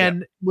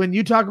 And when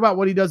you talk about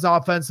what he does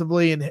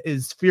offensively and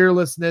his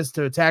fearlessness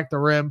to attack the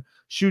rim,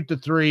 shoot the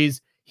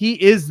threes, he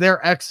is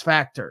their X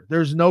factor.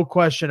 There's no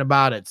question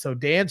about it. So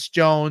Dance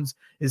Jones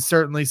is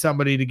certainly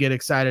somebody to get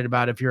excited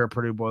about if you're a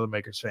Purdue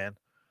Boilermakers fan.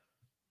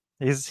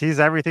 He's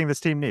everything this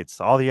team needs.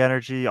 All the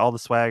energy, all the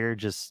swagger,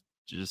 just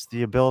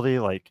the ability.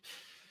 Like,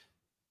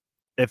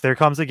 if there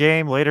comes a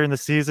game later in the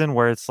season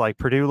where it's like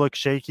Purdue looks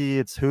shaky,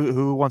 it's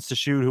who wants to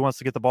shoot, who wants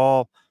to get the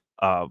ball,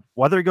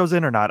 whether it goes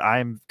in or not,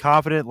 I'm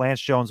confident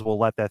Lance Jones will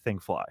let that thing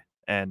fly.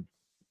 And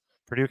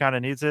Purdue kind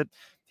of needs it.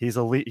 He's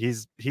elite.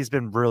 He's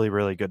been really,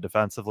 really good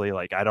defensively.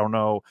 Like, I don't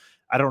know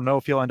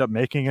if he'll end up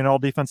making an all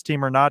defense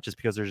team or not, just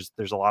because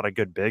there's a lot of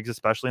good bigs,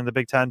 especially in the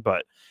Big Ten,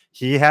 but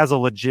he has a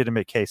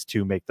legitimate case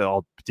to make the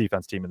all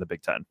defense team in the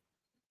Big Ten.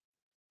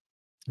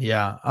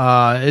 Yeah.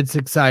 It's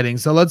exciting.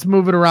 So let's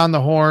move it around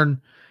the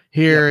horn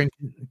here and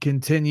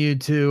continue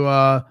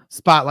to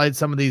spotlight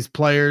some of these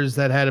players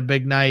that had a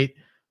big night.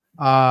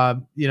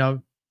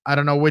 I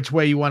don't know which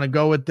way you want to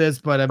go with this,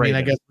 but I mean,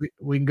 I guess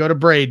we can go to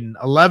Braden.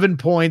 11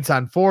 points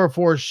on 4 of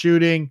 4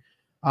 shooting,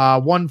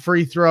 1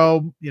 free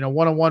throw,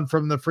 1 of 1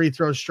 from the free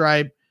throw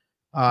stripe,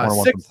 1 of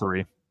 1 from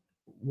 3.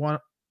 1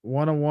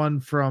 of 1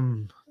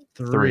 from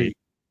 3.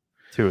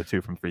 2 of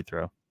 2 from free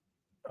throw.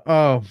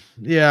 Oh,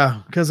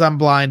 yeah, because I'm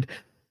blind.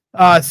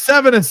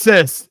 7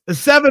 assists,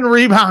 7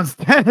 rebounds,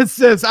 10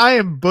 assists. I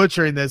am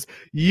butchering this.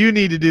 You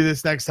need to do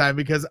this next time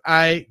because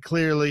I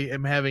clearly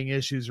am having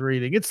issues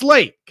reading. It's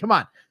late. Come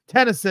on.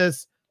 10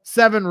 assists,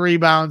 7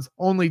 rebounds,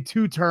 only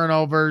 2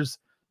 turnovers,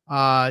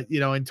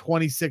 in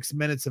 26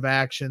 minutes of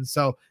action.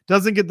 So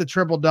doesn't get the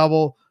triple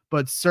double,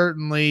 but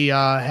certainly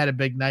had a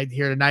big night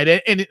here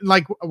tonight. And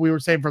like we were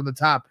saying from the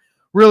top,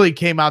 really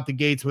came out the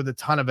gates with a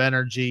ton of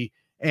energy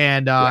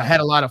and had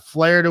a lot of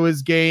flair to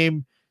his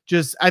game.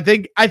 Just, I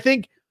think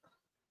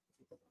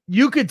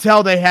you could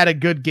tell they had a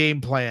good game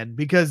plan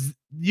because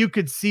you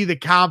could see the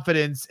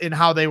confidence in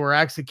how they were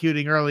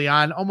executing early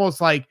on,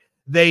 almost like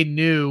they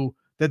knew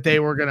that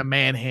they were going to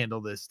manhandle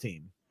this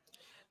team.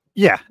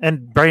 Yeah,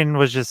 and Braden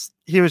was just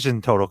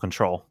in total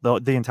control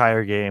the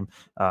entire game.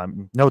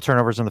 No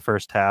turnovers in the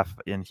first half,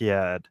 and he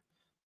had,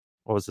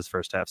 what was his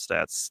first half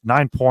stats?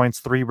 9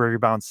 points, 3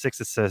 rebounds, 6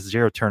 assists,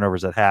 0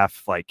 turnovers at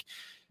half. Like,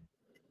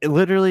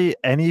 literally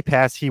any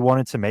pass he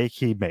wanted to make,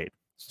 he made.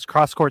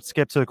 Cross court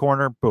skip to the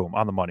corner, boom,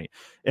 on the money.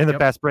 In the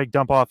fast break,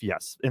 dump off,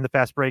 yes. In the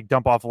fast break,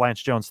 dump off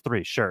Lance Jones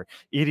 3, sure.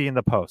 Edey in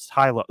the post,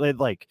 high low.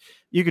 Like,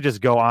 you could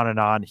just go on and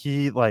on.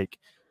 He, like,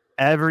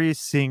 every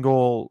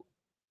single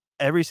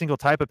every single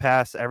type of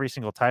pass, every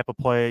single type of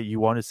play you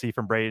want to see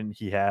from Braden,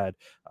 he had.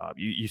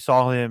 You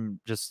saw him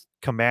just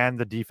command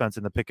the defense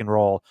in the pick and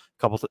roll.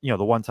 The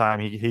one time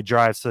he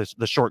drives to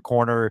the short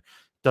corner,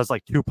 does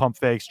like 2 pump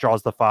fakes,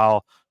 draws the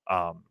foul.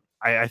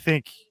 I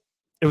think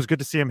it was good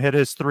to see him hit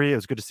his 3. It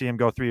was good to see him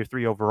go 3 of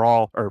 3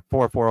 overall, or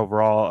 4 of 4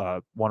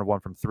 overall, 1 of 1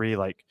 from 3.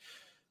 Like,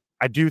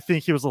 I do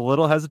think he was a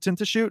little hesitant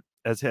to shoot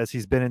as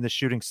he's been in the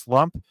shooting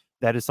slump.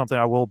 That is something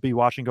I will be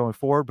watching going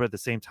forward. But at the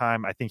same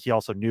time, I think he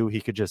also knew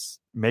he could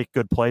just make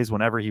good plays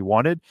whenever he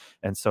wanted.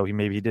 And so he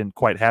didn't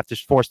quite have to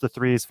force the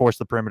threes, force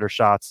the perimeter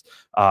shots.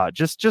 Man,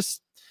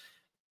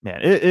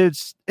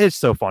 it's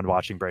so fun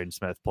watching Braden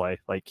Smith play.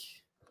 Like,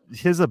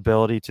 his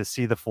ability to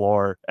see the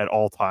floor at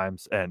all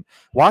times and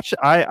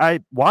I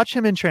watch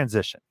him in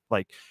transition.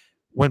 Like,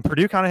 when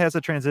Purdue kind of has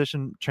a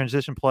transition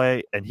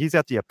play and he's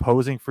at the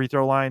opposing free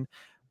throw line,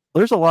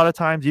 there's a lot of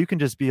times you can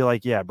just be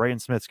like, yeah, Braden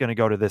Smith's going to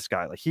go to this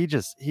guy. Like,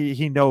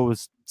 he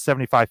knows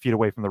 75 feet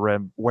away from the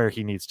rim where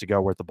he needs to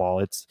go with the ball.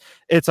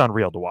 It's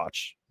unreal to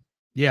watch.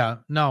 Yeah,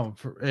 no,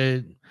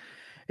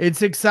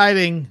 it's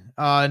exciting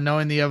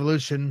knowing the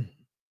evolution.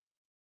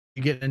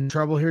 You getting in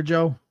trouble here,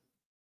 Joe?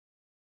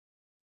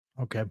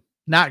 Okay,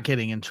 not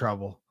getting in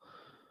trouble.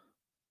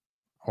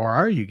 Or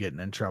are you getting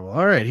in trouble?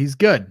 All right, he's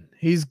good.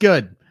 He's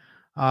good.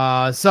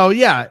 So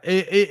yeah,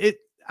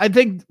 I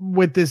think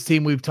with this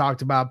team, we've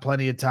talked about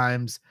plenty of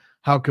times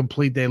how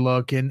complete they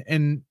look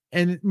and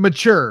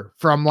mature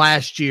from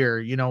last year.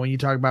 You know, when you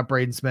talk about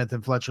Braden Smith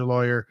and Fletcher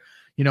Lawyer,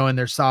 you know, in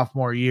their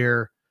sophomore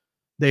year,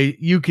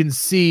 you can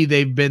see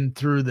they've been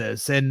through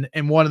this. And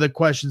one of the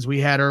questions we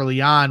had early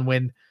on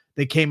when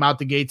they came out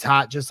the gates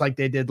hot, just like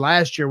they did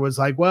last year, was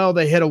like, well,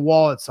 they hit a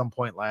wall at some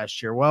point last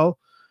year. Well,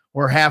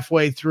 we're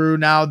halfway through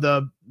now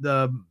the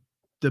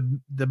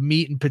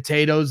meat and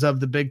potatoes of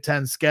the Big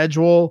Ten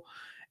schedule,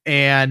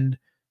 and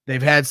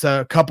they've had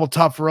a couple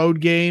tough road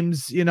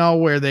games, you know,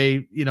 where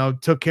they, you know,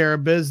 took care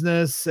of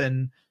business,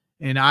 and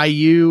in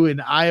IU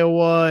and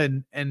Iowa,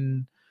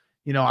 and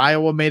you know,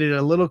 Iowa made it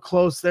a little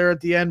close there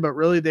at the end, but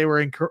really they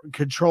were in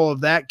control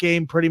of that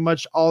game pretty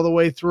much all the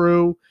way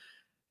through.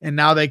 And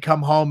now they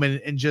come home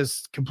and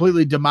just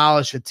completely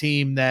demolish a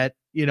team that,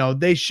 you know,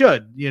 they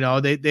should, you know,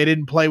 they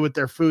didn't play with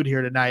their food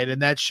here tonight.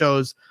 And that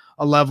shows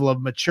a level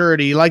of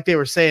maturity. Like they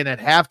were saying at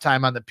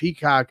halftime on the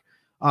Peacock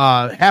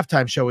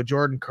halftime show with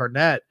Jordan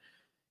Cornette,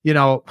 you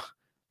know,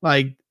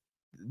 like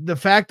the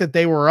fact that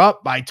they were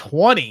up by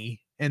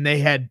 20 and they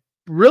had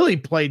really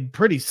played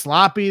pretty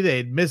sloppy. They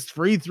had missed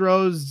free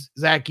throws.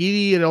 Zach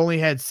Edey had only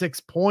had 6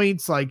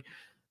 points. Like,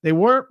 they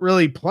weren't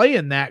really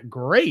playing that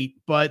great,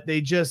 but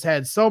they just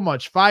had so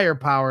much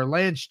firepower.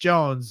 Lance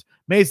Jones,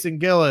 Mason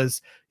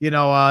Gillis, you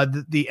know,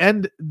 the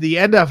end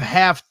of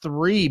half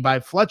 3 by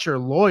Fletcher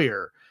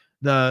Lawyer.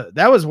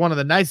 That was one of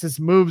the nicest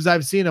moves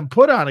I've seen him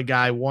put on a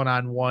guy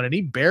one-on-one, and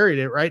he buried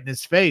it right in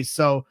his face.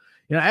 So,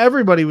 you know,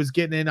 everybody was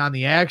getting in on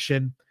the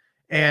action,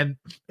 and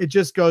it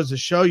just goes to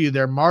show you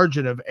their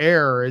margin of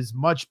error is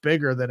much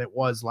bigger than it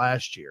was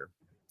last year.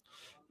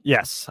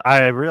 Yes,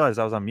 I realized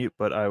I was on mute,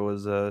 but I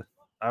was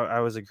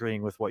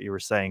agreeing with what you were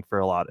saying for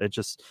a lot.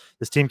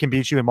 This team can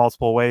beat you in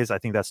multiple ways. I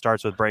think that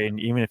starts with Braden.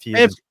 Even if he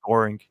isn't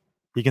scoring,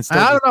 he can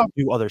still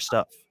do other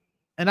stuff.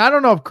 And I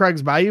don't know if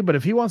Craig's by you, but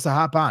if he wants to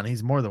hop on,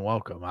 he's more than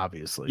welcome,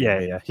 obviously.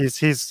 Yeah.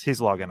 He's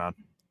logging on.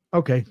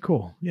 Okay,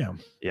 cool. Yeah.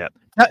 Yeah.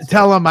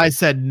 Tell him I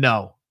said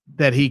no,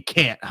 that he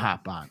can't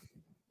hop on.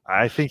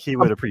 I think he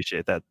would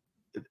appreciate that.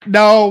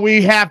 No,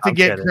 we have to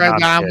get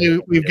Craig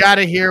on. We've got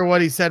to hear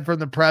what he said from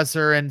the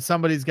presser, and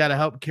somebody's got to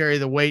help carry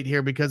the weight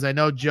here, because I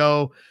know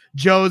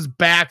Joe's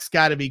back's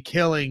got to be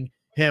killing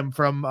him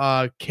from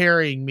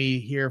carrying me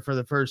here for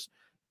the first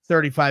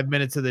 35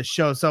 minutes of this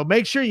show. So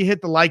make sure you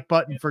hit the like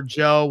button for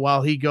Joe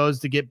while he goes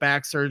to get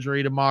back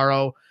surgery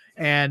tomorrow.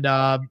 And,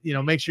 you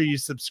know, make sure you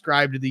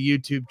subscribe to the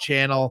YouTube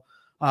channel.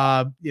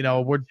 You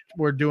know,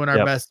 we're doing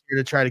our best here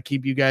to try to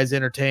keep you guys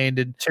entertained.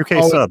 And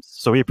 2K subs,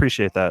 so we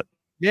appreciate that.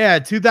 Yeah,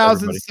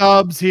 2,000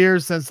 subs here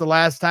since the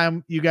last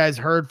time you guys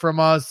heard from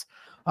us.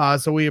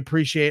 So we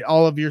appreciate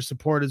all of your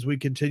support as we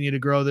continue to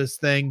grow this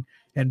thing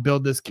and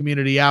build this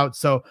community out.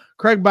 So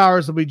Craig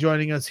Bowers will be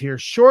joining us here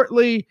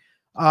shortly.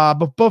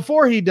 But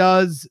before he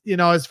does, you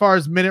know, as far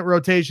as minute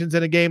rotations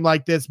in a game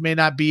like this may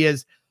not be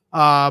as,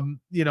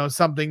 you know,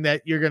 something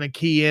that you're going to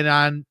key in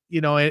on, you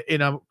know,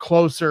 in a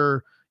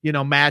closer, you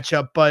know,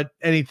 matchup, but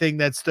anything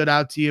that stood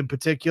out to you in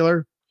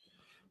particular?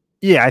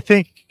 Yeah, I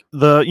think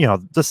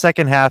the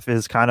second half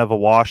is kind of a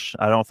wash.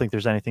 I don't think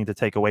there's anything to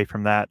take away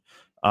from that.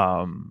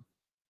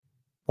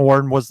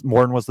 Morton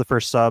was the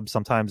first sub.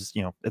 Sometimes,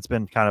 you know, it's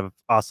been kind of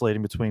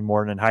oscillating between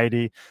Morton and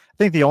Heidi. I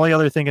think the only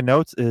other thing to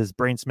note is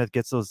Braden Smith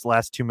gets those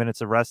last 2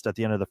 minutes of rest at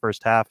the end of the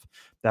first half.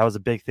 That was a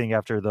big thing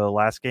after the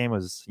last game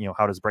was, you know,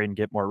 how does Braden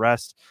get more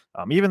rest?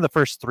 Even the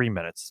first 3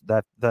 minutes,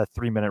 that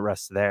 3-minute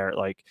rest there,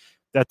 like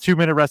that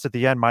 2-minute rest at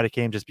the end might've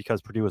came just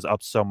because Purdue was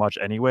up so much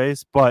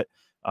anyways. But,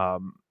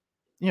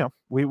 you know,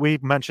 we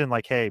mentioned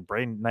like, hey,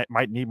 Braden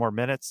might need more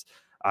minutes.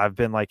 I've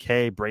been like,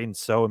 hey, Braden's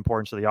so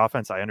important to the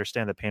offense. I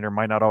understand that Painter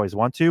might not always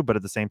want to, but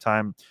at the same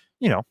time,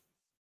 you know,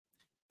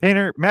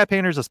 Matt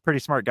Painter's a pretty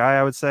smart guy,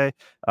 I would say.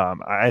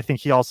 I think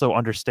he also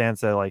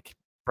understands that like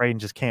Braden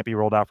just can't be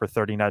rolled out for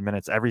 39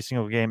 minutes every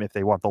single game if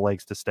they want the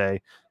legs to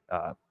stay.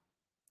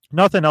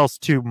 Nothing else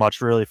too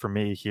much really for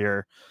me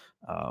here.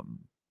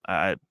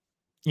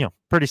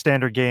 Pretty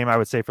standard game, I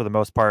would say, for the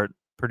most part.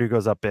 Purdue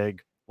goes up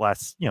big.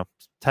 Last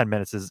 10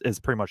 minutes is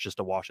pretty much just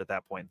a wash at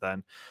that point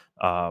then.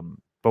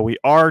 But we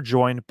are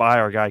joined by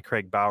our guy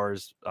Craig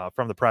Bowers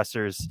from the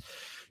pressers.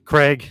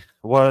 Craig,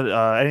 what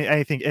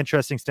anything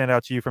interesting stand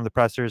out to you from the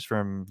pressers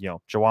from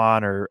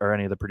Jawan or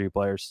any of the Purdue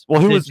players?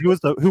 Well,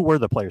 who were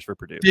the players for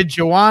Purdue? Did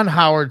Jawan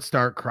Howard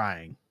start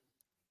crying?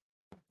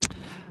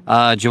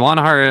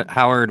 Jawan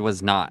Howard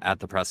was not at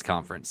the press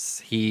conference.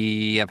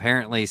 He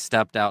apparently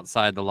stepped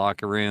outside the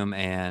locker room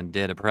and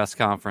did a press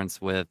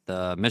conference with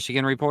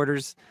Michigan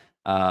reporters,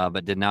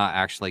 but did not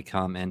actually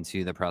come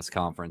into the press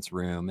conference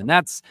room. And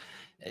that's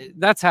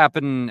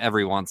happened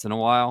every once in a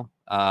while.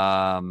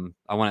 I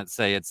wouldn't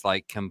say it's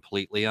like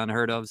completely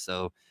unheard of.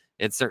 So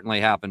it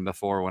certainly happened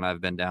before when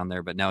I've been down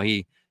there. But no,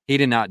 he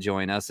did not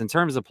join us. In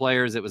terms of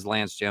players, it was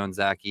Lance Jones,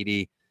 Zach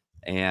Edey,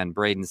 and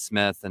Braden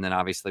Smith. And then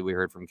obviously we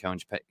heard from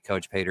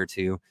Coach Pater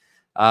too.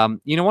 One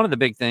of the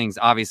big things,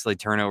 obviously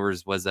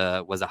turnovers was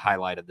a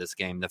highlight of this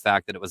game. The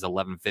fact that it was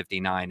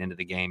 11:59 into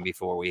the game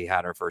before we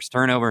had our first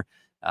turnover.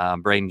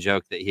 Braden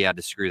joked that he had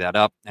to screw that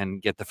up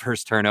and get the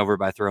first turnover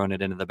by throwing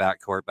it into the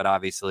backcourt. But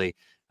obviously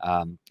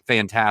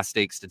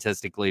fantastic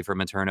statistically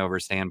from a turnover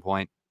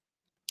standpoint.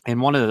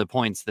 And one of the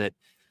points that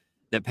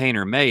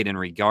Painter made in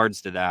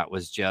regards to that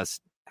was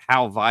just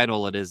how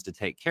vital it is to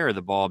take care of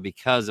the ball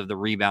because of the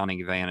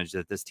rebounding advantage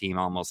that this team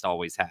almost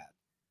always had.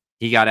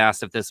 He got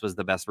asked if this was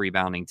the best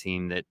rebounding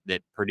team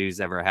that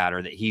Purdue's ever had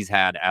or that he's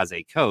had as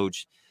a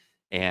coach.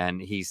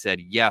 And he said,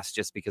 yes,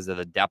 just because of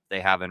the depth they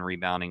have in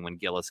rebounding when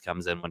Gillis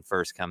comes in, when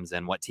First comes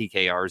in, what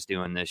TKR is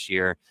doing this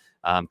year,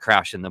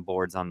 crashing the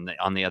boards on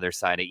the other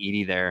side of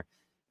Edey there.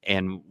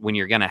 And when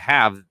you're going to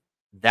have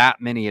that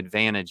many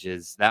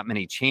advantages, that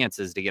many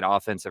chances to get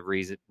offensive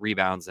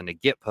rebounds and to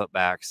get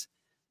putbacks,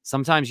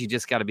 sometimes you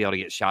just got to be able to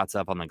get shots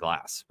up on the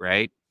glass,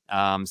 right?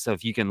 So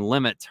if you can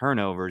limit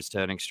turnovers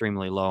to an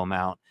extremely low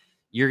amount,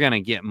 you're going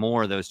to get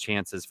more of those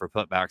chances for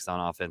putbacks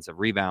on offensive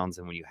rebounds.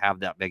 And when you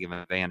have that big of an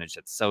advantage,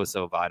 it's so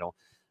vital.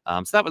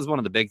 So that was one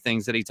of the big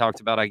things that he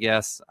talked about, I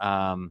guess.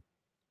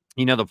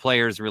 The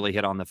players really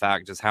hit on the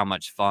fact just how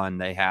much fun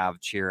they have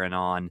cheering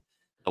on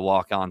the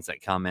walk-ons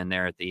that come in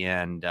there at the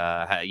end.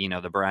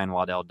 The Brian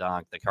Waddell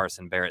dunk, the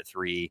Carson Barrett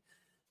 3.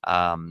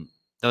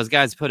 Those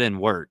guys put in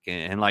work.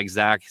 And like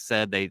Zach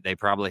said, they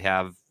probably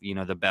have,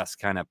 the best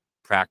kind of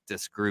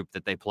practice group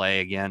that they play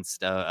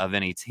against of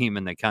any team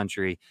in the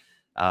country.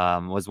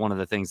 Was one of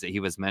the things that he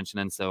was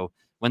mentioning. So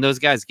when those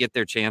guys get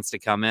their chance to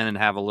come in and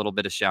have a little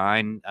bit of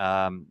shine,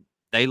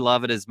 they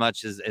love it as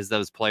much as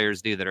those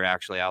players do that are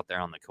actually out there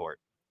on the court.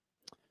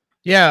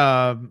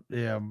 Yeah.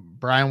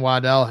 Brian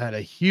Waddell had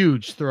a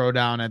huge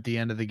throwdown at the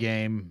end of the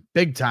game,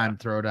 big time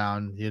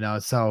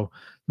throwdown, so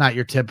not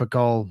your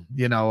typical,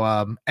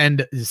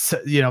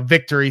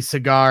 victory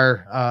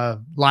cigar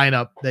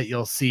lineup that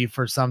you'll see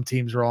for some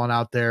teams rolling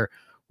out there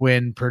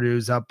when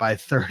Purdue's up by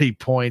 30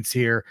 points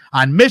here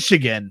on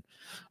Michigan.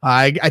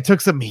 I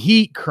took some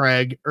heat,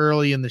 Craig,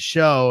 early in the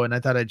show, and I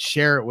thought I'd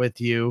share it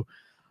with you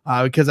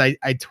because I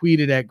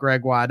tweeted at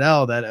Greg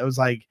Waddell that it was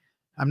like,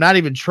 I'm not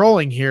even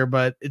trolling here,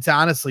 but it's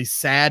honestly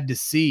sad to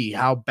see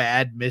how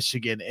bad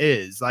Michigan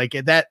is. Like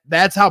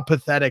that's how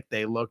pathetic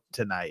they looked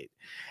tonight.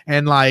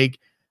 And like,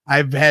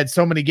 I've had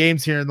so many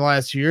games here in the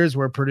last few years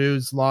where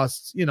Purdue's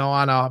lost,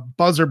 on a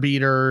buzzer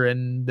beater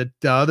and the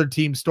other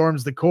team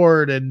storms the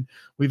court, and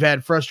we've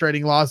had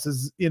frustrating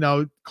losses,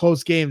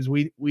 close games.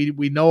 We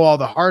know all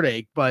the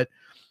heartache, but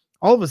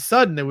all of a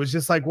sudden it was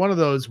just like one of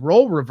those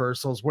role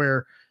reversals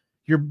where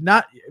you're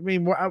not,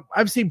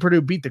 I've seen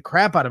Purdue beat the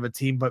crap out of a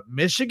team, but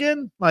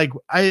Michigan,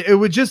 it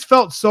would just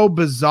felt so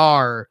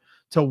bizarre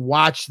to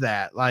watch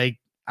that. Like,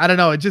 I don't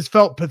know. It just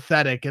felt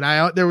pathetic. And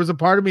there was a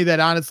part of me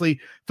that honestly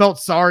felt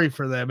sorry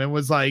for them and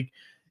was like,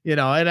 and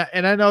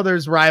I know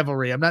there's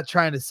rivalry. I'm not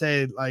trying to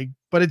say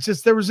but it's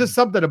just, there was just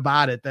something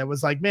about it that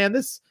was like, man,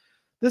 this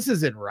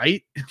isn't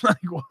right. Like,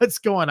 what's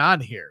going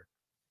on here?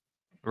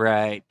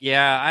 Right.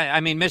 Yeah.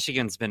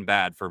 Michigan's been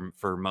bad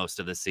for most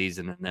of the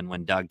season. And then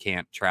when Doug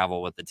can't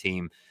travel with the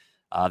team,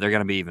 they're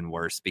going to be even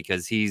worse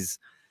because he's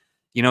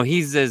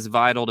as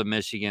vital to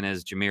Michigan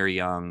as Jameer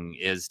Young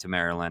is to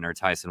Maryland or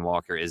Tyson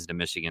Walker is to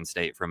Michigan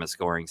State from a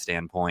scoring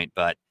standpoint.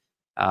 But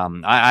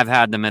I've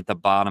had them at the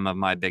bottom of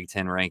my Big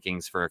Ten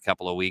rankings for a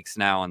couple of weeks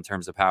now in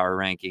terms of power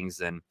rankings.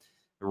 And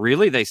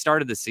really, they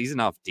started the season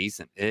off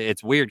decent.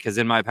 It's weird because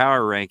in my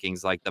power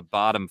rankings, like the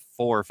bottom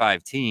 4 or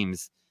 5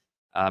 teams,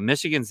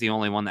 Michigan's the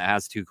only one that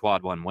has 2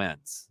 quad 1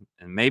 wins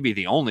and maybe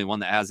the only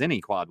one that has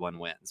any quad 1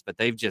 wins. But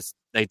they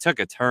took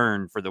a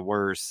turn for the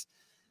worse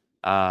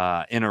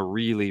in a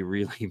really,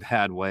 really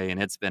bad way.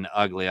 And it's been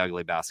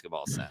ugly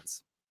basketball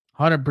since.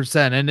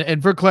 100%.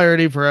 And for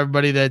clarity for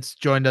everybody that's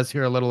joined us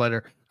here a little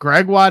later,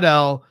 Greg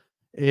Waddell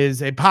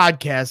is a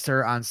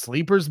podcaster on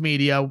Sleepers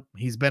Media.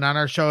 He's been on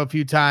our show a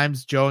few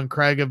times. Joe and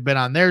Craig have been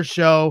on their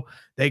show.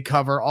 They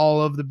cover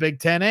all of the Big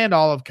Ten and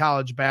all of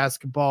college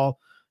basketball.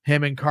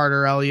 Him and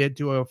Carter Elliott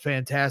do a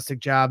fantastic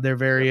job. They're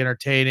very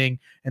entertaining,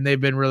 and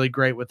they've been really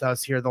great with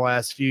us here the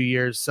last few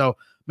years. So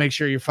make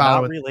sure you're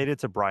following. Not related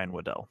to Brian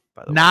Waddell,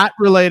 by the way. Not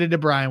related to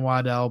Brian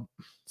Waddell.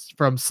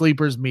 From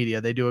Sleepers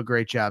Media. They do a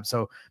great job.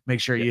 So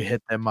make sure you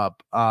hit them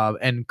up.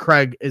 And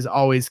Craig is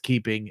always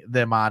keeping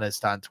them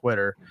honest on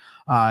Twitter.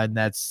 And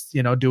that's,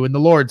 doing the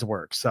Lord's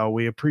work. So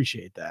we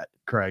appreciate that,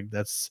 Craig.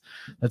 That's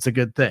a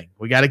good thing.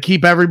 We got to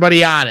keep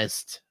everybody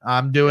honest.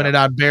 I'm doing it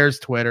on Bears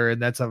Twitter,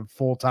 and that's a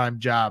full-time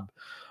job.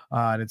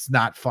 And it's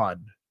not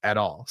fun at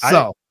all.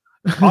 So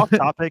off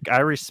topic,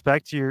 I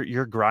respect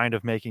your grind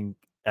of making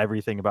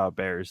everything about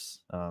Bears.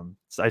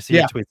 I see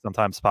your tweets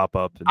sometimes pop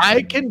up.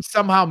 I can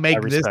somehow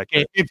make this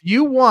game. If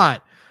you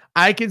want,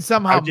 I can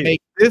somehow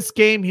make this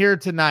game here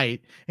tonight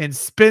and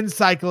spin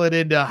cycle it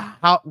into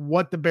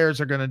what the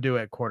Bears are going to do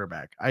at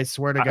quarterback. I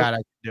swear to God, I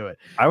can do it.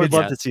 I would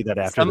love to see that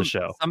after the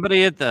show.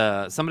 Somebody at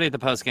the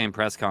post-game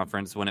press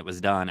conference when it was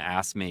done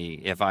asked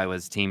me if I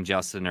was Team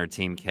Justin or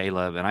Team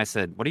Caleb, and I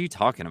said, "What are you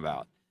talking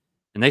about?"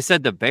 And they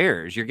said, "The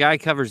Bears. Your guy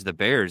covers the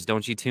Bears.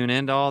 Don't you tune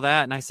into all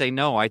that?" And I say,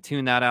 "No, I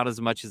tune that out as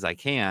much as I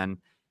can,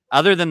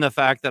 other than the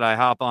fact that I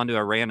hop onto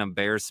a random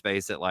Bears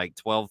space at like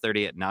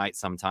 12:30 at night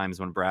sometimes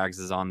when Braggs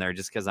is on there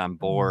just because I'm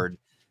bored."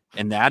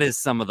 And that is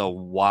some of the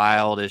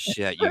wildest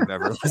shit you've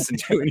ever listened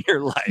to in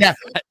your life. Yeah.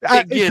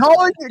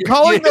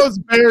 Calling those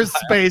Bears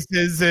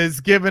spaces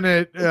is giving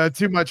it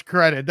too much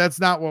credit. That's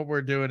not what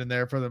we're doing in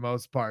there for the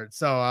most part.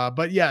 So,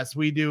 but yes,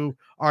 we do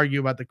argue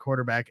about the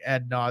quarterback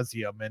ad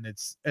nauseum, and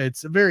it's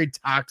a very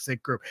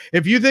toxic group.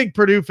 If you think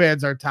Purdue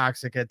fans are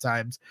toxic at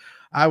times,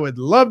 I would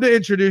love to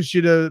introduce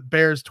you to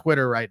Bears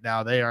Twitter right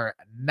now. They are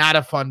not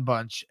a fun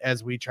bunch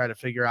as we try to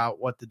figure out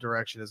what the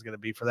direction is going to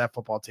be for that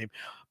football team.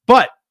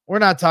 But we're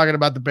not talking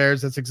about the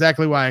Bears. That's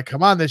exactly why I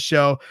come on this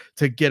show,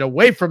 to get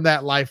away from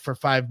that life for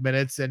 5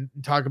 minutes and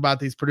talk about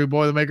these Purdue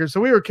Boilermakers.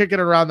 So we were kicking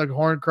it around the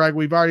horn, Craig.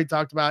 We've already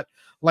talked about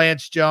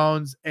Lance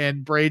Jones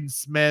and Braden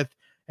Smith,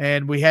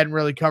 and we hadn't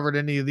really covered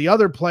any of the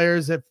other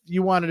players. If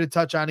you wanted to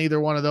touch on either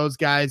one of those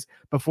guys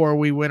before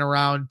we went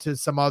around to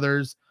some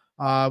others,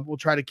 we'll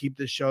try to keep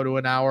this show to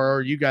an hour,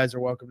 or you guys are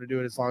welcome to do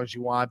it as long as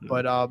you want.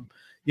 But,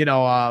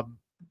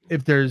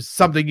 if there's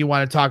something you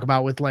want to talk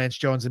about with Lance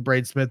Jones and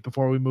Braden Smith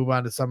before we move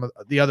on to some of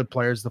the other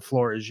players, the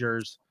floor is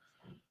yours.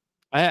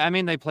 I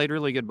mean, they played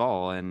really good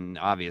ball, and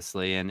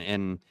obviously,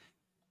 and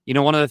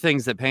one of the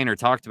things that Painter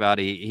talked about,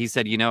 he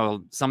said,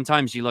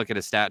 sometimes you look at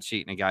a stat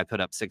sheet and a guy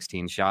put up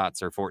 16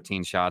 shots or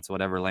 14 shots,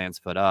 whatever Lance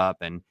put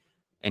up, and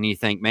you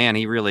think, man,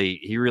 he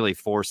really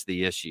forced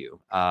the issue.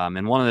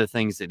 And one of the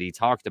things that he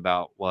talked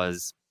about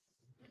was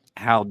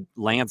how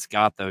Lance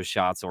got those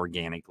shots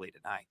organically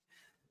tonight.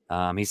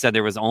 He said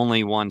there was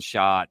only one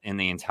shot in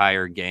the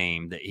entire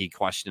game that he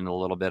questioned a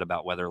little bit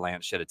about whether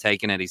Lance should have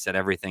taken it. He said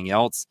everything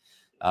else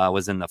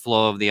was in the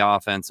flow of the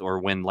offense, or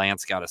when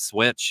Lance got a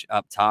switch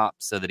up top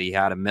so that he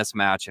had a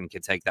mismatch and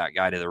could take that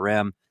guy to the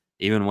rim.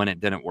 Even when it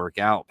didn't work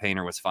out,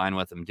 Painter was fine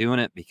with him doing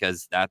it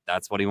because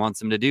that's what he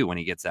wants him to do when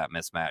he gets that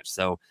mismatch.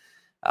 So,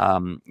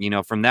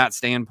 from that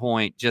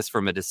standpoint, just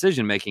from a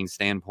decision-making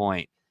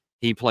standpoint,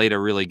 he played a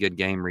really good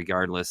game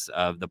regardless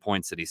of the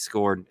points that he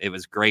scored. It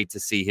was great to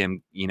see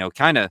him,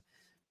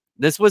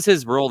 this was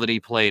his role that he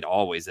played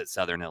always at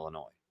Southern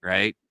Illinois,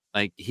 right?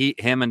 Like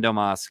him and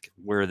Domask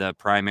were the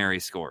primary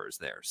scorers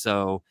there.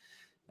 So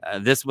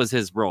this was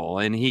his role,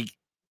 and he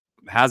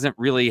hasn't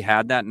really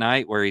had that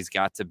night where he's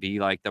got to be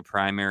like the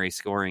primary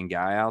scoring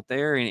guy out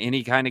there. And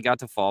he kind of got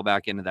to fall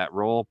back into that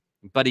role,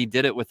 but he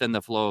did it within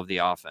the flow of the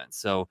offense.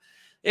 So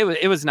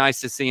it was nice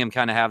to see him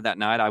kind of have that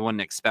night. I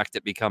wouldn't expect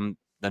it become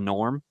the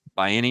norm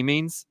by any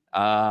means.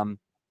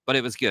 But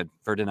it was good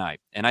for tonight.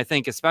 And I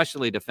think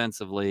especially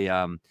defensively,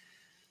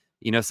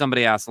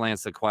 somebody asked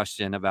Lance the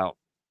question about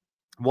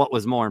what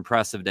was more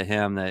impressive to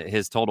him, that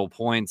his total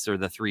points or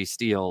the 3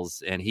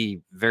 steals. And he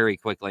very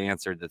quickly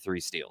answered the 3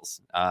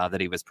 steals,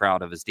 that he was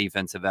proud of his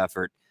defensive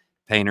effort.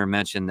 Painter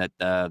mentioned that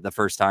the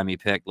first time he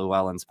picked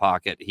Llewellyn's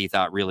pocket, he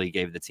thought really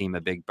gave the team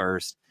a big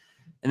burst.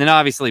 And then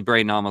obviously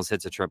Braden almost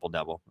hits a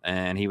triple-double,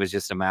 and he was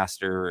just a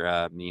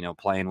master,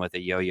 playing with a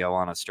yo-yo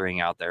on a string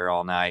out there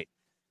all night.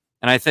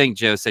 And I think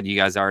Joe said you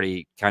guys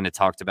already kind of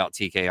talked about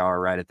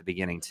TKR right at the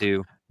beginning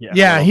too.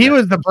 Yeah, he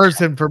was the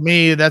person for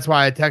me. That's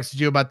why I texted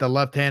you about the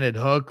left-handed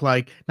hook.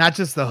 Like, not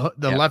just the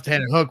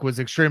left-handed hook was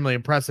extremely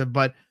impressive,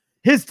 but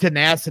his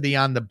tenacity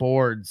on the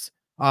boards,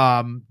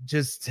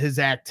 just his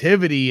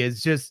activity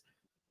is just.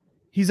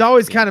 He's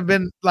always kind of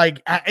been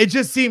like, it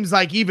just seems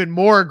like even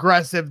more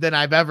aggressive than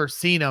I've ever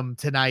seen him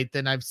tonight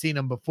than I've seen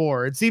him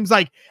before. It seems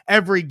like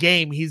every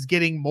game he's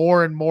getting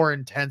more and more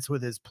intense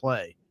with his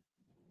play.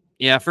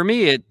 Yeah, for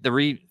me,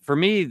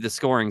 the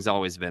scoring's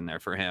always been there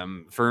for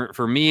him.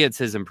 For me, it's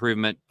his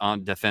improvement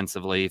on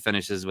defensively. He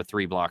finishes with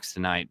 3 blocks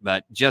tonight,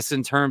 but just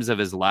in terms of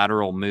his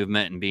lateral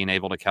movement and being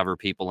able to cover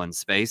people in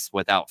space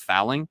without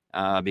fouling,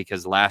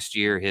 because last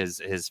year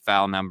his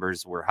foul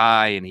numbers were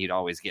high and he'd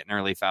always get in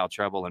early foul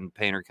trouble, and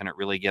Painter couldn't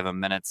really give him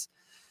minutes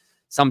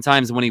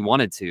sometimes when he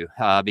wanted to,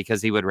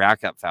 because he would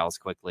rack up fouls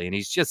quickly. And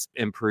he's just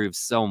improved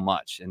so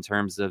much in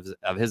terms of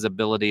his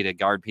ability to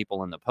guard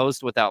people in the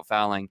post without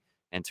fouling,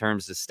 in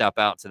terms to step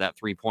out to that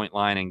 3-point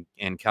line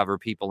and cover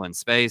people in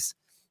space.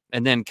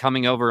 And then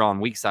coming over on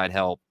weak side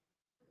help.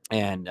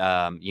 And,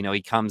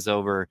 he comes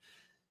over.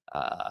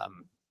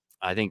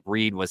 I think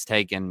Reed was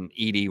taking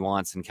Edey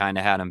once and kind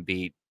of had him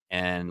beat.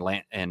 And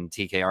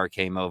TKR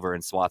came over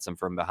and swats him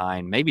from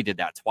behind. Maybe did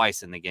that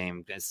twice in the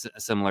game, a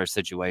similar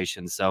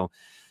situation. So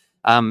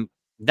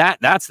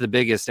that's the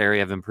biggest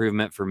area of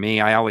improvement for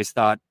me. I always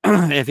thought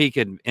if he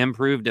could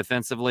improve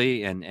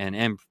defensively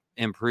and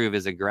improve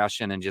his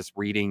aggression and just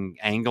reading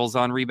angles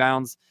on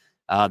rebounds,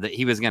 that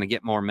he was going to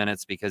get more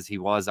minutes, because he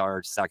was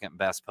our second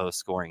best post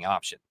scoring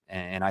option.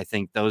 And I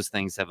think those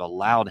things have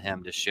allowed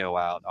him to show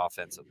out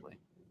offensively.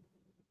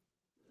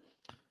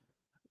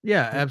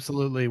 Yeah,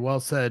 absolutely.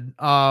 Well said.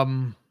 All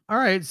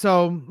right,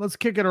 so let's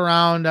kick it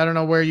around. I don't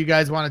know where you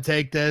guys want to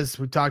take this.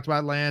 We talked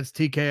about Lance,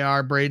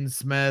 TKR, Braden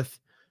Smith.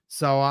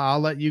 So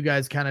I'll let you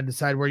guys kind of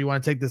decide where you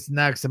want to take this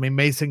next. I mean,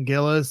 Mason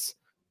Gillis,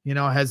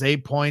 has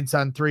 8 points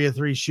on 3 of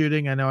 3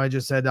 shooting. I know I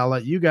just said I'll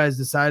let you guys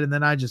decide, and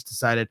then I just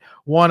decided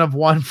 1 of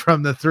 1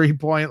 from the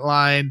 3-point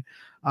line,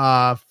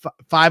 5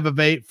 of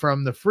 8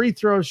 from the free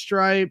throw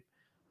stripe,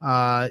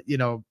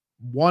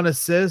 1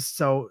 assist.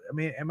 So, I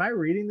mean, am I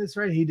reading this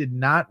right? He did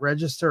not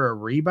register a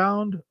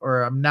rebound,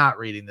 or I'm not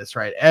reading this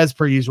right, as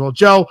per usual.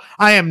 Joe,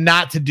 I am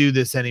not to do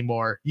this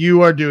anymore.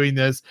 You are doing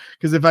this,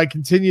 because if I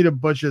continue to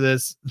butcher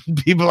this,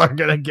 people are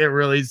going to get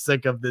really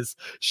sick of this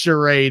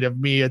charade of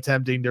me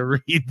attempting to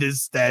read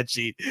this stat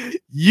sheet.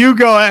 You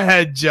go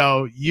ahead,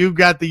 Joe. You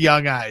got the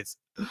young eyes.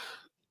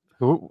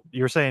 Who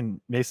you're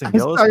saying Mason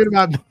Gillis? I was talking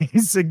about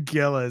Mason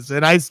Gillis,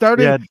 and I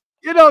started,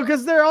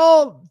 because they're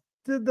all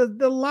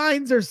the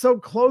lines are so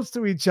close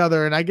to each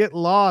other, and I get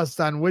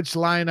lost on which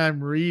line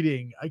I'm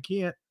reading. I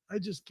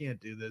just can't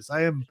do this.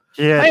 I am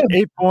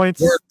 8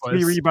 points,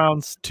 worthless. 3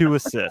 rebounds, 2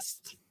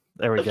 assists.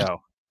 There we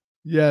go.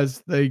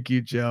 Yes, thank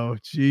you, Joe.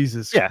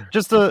 Jesus. Yeah,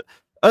 just a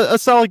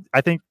solid.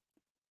 I think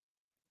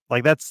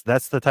like that's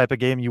the type of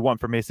game you want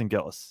from Mason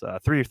Gillis.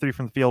 3 of 3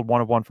 from the field,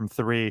 1 of 1 from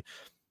 3.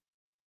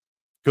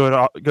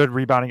 Good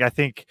rebounding. I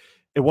think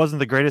it wasn't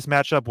the greatest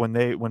matchup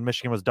when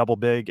Michigan was double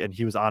big and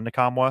he was on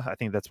Nakamwa. I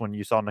think that's when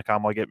you saw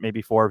Nakamwa get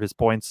maybe 4 of his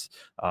points.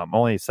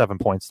 Only 7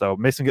 points though.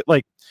 Mason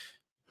Gillis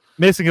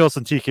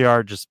and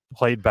TKR just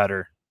played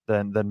better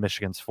than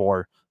Michigan's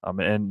 4.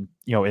 In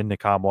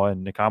Nakamwa,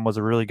 and Nakamwa's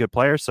a really good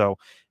player, so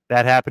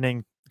that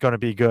happening going to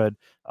be good.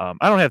 I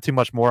don't have too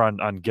much more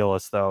on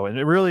Gillis though, and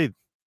it really,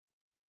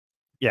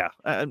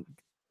 I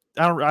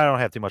don't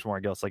have too much more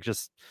on Gillis. Like,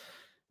 just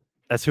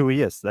that's who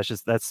he is.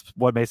 That's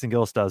what Mason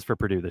Gillis does for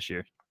Purdue this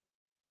year.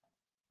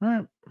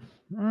 All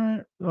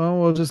right. Well,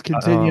 we'll just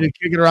continue to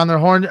kick it around their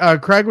horn.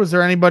 Craig, was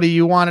there anybody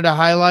you wanted to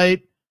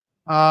highlight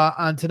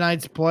on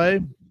tonight's play?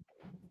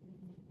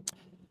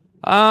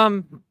 I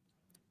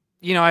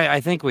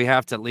think we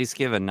have to at least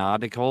give a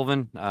nod to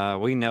Colvin.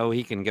 We know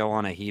he can go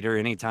on a heater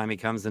anytime he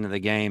comes into the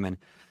game. And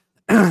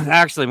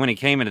actually, when he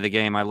came into the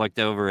game, I looked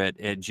over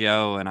at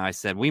Joe and I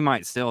said, we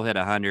might still hit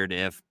 100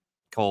 if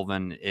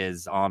Colvin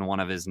is on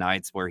one of his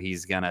nights where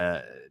he's going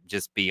to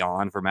just be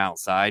on from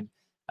outside.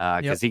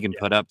 Because he can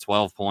put up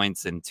 12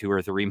 points in 2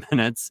 or 3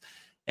 minutes,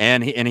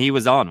 and he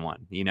was on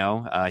one.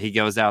 He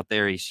goes out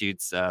there, he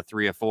shoots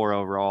 3 of 4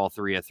 overall,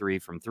 3 of 3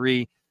 from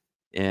 3,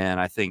 and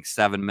I think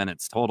 7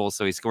 minutes total.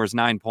 So he scores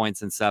 9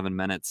 points in 7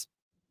 minutes.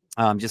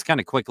 Just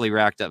kind of quickly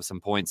racked up some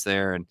points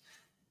there, and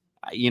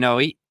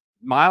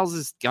Miles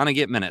is gonna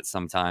get minutes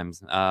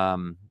sometimes. I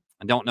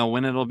don't know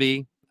when it'll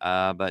be.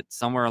 But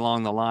somewhere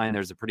along the line,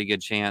 there's a pretty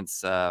good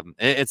chance.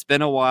 It's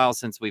been a while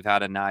since we've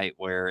had a night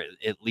where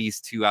at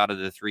least 2 out of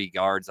the 3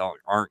 guards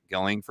aren't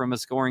going from a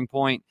scoring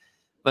point.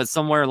 But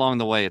somewhere along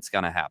the way, it's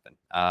going to happen.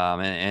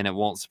 And it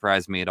won't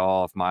surprise me at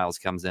all if Miles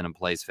comes in and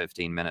plays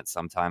 15 minutes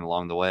sometime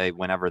along the way,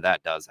 whenever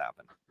that does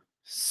happen.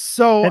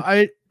 So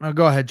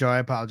go ahead, Joe. I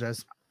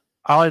apologize.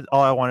 All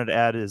I wanted to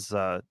add is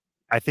I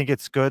think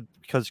it's good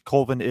because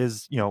Colvin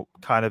is,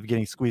 kind of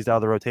getting squeezed out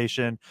of the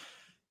rotation.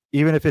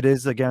 Even if it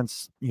is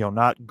against,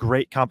 not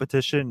great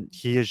competition,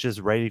 he is just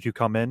ready to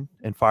come in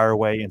and fire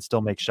away and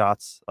still make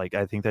shots. Like,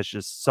 I think that's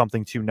just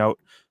something to note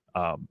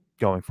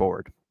going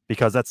forward,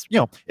 because that's,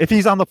 if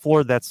he's on the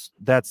floor, that's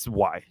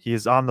why he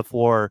is on the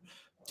floor,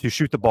 to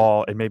shoot the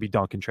ball and maybe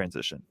dunk in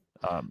transition,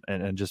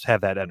 and just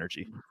have that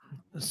energy.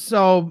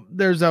 So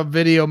there's a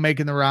video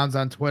making the rounds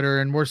on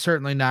Twitter, and we're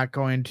certainly not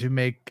going to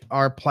make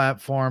our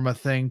platform a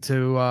thing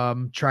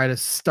to try to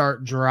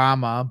start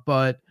drama,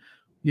 but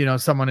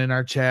someone in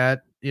our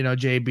chat,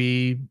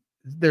 JB,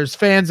 there's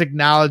fans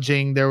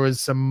acknowledging there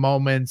was a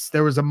moment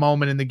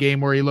in the game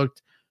where he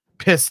looked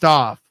pissed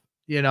off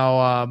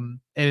and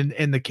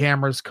the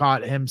cameras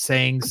caught him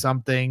saying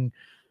something.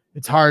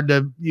 It's hard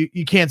to,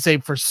 you can't say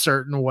for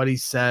certain what he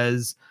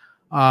says,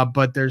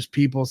 but there's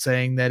people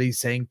saying that he's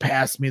saying,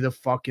 pass me the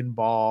fucking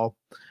ball.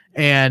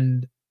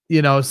 And,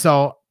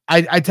 so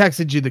I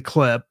texted you the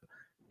clip,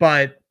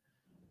 but,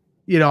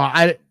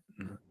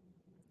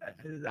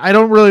 I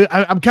don't really,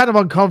 I'm kind of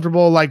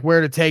uncomfortable like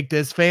where to take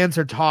this. Fans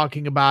are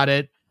talking about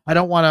it. I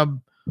don't want to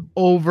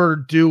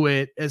overdo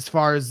it as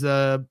far as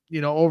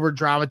over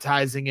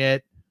dramatizing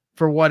it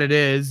for what it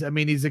is. I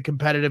mean, he's a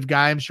competitive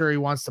guy. I'm sure he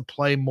wants to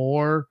play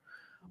more.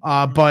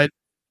 But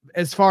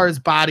as far as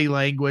body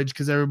language,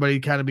 because everybody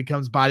kind of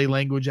becomes body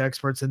language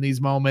experts in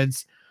these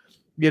moments,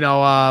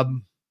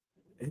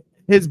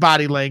 his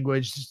body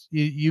language,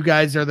 you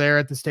guys are there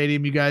at the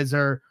stadium. You guys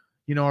are,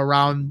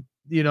 around,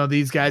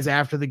 these guys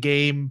after the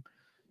game.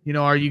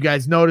 Are you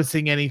guys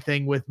noticing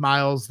anything with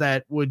Miles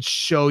that would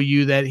show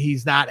you that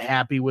he's not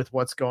happy with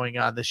what's going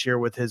on this year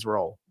with his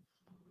role?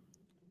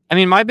 I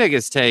mean, my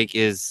biggest take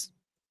is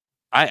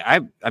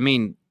I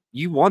mean,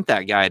 you want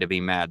that guy to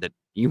be mad, that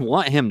you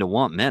want him to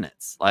want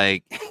minutes.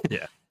 Like,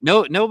 yeah,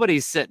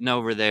 nobody's sitting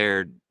over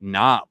there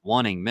not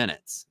wanting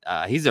minutes.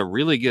 He's a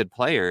really good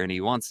player and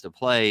he wants to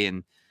play.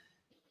 And,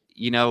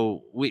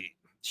 we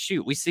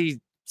see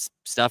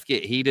stuff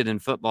get heated in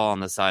football on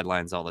the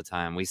sidelines all the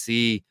time.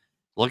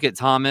 Look at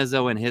Tom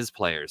Izzo and his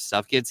players.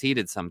 Stuff gets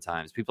heated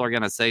sometimes. People are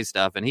going to say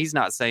stuff, and he's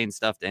not saying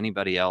stuff to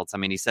anybody else. I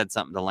mean, he said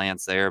something to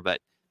Lance there, but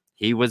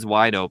he was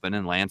wide open,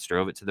 and Lance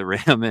drove it to the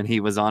rim, and he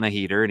was on a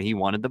heater, and he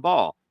wanted the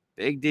ball.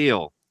 Big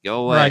deal.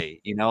 Go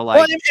away. Right.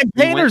 And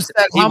Painter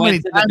said how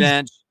many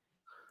times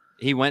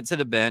he went to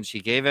the bench. He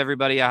gave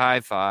everybody a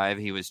high five.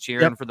 He was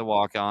cheering for the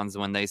walk-ons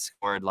when they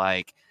scored.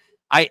 Like,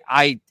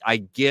 I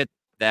get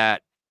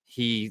that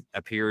he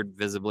appeared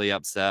visibly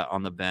upset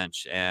on the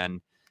bench,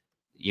 and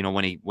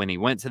when he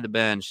went to the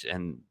bench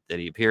and that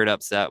he appeared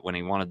upset when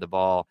he wanted the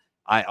ball.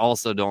 I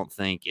also don't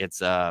think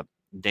it's a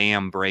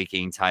dam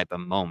breaking type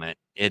of moment.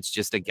 It's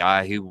just a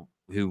guy who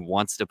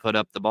wants to put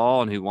up the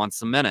ball and who wants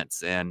some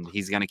minutes, and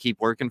he's going to keep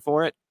working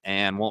for it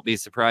and won't be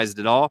surprised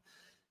at all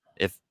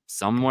if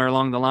somewhere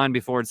along the line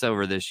before it's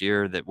over this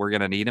year that we're going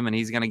to need him and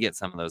he's going to get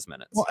some of those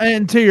minutes. Well,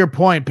 and to your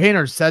point,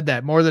 Painter said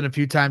that more than a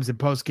few times in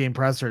post-game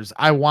pressers.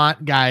 I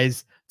want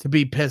guys to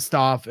be pissed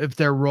off if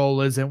their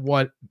role isn't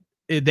what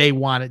they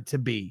want it to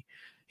be.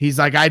 He's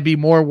like, I'd be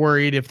more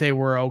worried if they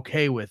were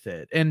okay with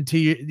it. And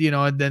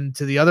and then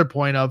to the other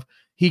point of,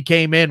 he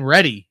came in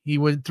ready. He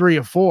went 3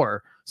 of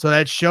 4. So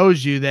that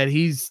shows you that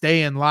he's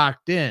staying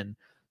locked in.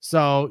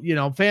 So,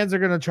 fans are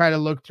going to try to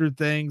look through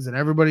things, and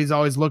everybody's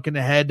always looking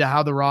ahead to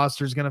how the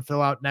roster is going to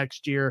fill out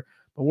next year.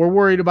 But we're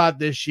worried about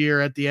this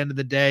year at the end of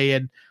the day.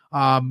 And,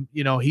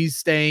 he's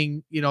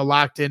staying,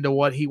 locked into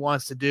what he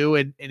wants to do,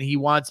 and he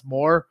wants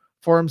more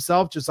for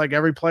himself, just like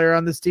every player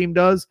on this team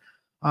does.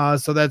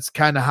 So that's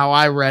kind of how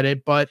I read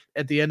it. But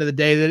at the end of the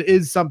day, that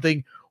is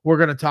something we're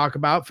going to talk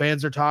about.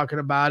 Fans are talking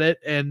about it,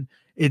 and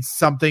it's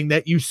something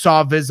that you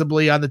saw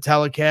visibly on the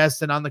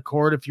telecast and on the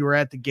court if you were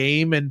at the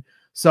game. And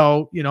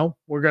so,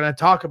 we're going to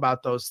talk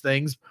about those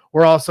things.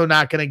 We're also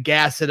not going to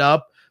gas it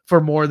up for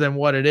more than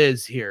what it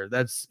is here.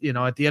 That's,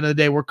 at the end of the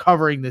day, we're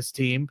covering this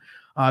team.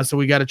 So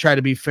we got to try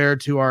to be fair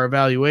to our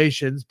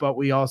evaluations, but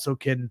we also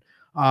can,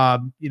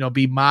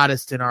 be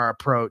modest in our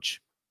approach.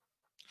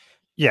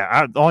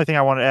 Yeah, the only thing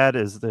I want to add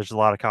is there's a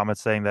lot of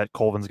comments saying that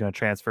Colvin's going to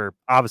transfer.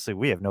 Obviously,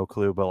 we have no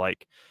clue, but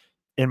like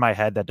in my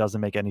head, that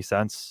doesn't make any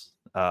sense.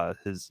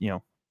 His,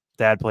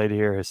 dad played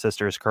here. His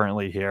sister is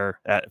currently here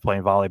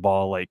playing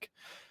volleyball. Like,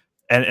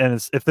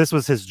 and if this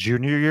was his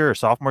junior year or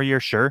sophomore year,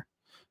 sure.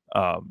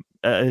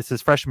 It's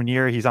his freshman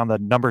year. He's on the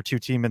number 2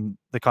 team in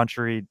the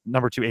country,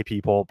 number 2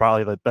 AP poll,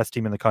 probably the best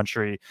team in the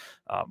country.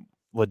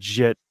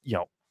 Legit,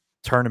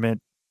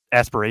 tournament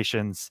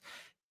aspirations.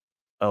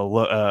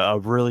 A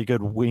really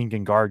good wing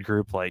and guard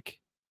group. Like,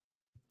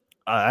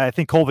 I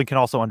think Colvin can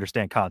also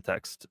understand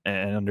context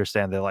and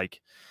understand that,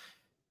 like,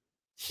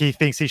 he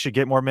thinks he should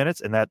get more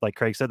minutes, and that, like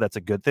Craig said, that's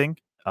a good thing.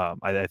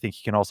 I think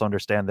he can also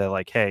understand that,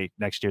 like, hey,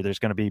 next year there's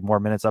going to be more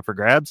minutes up for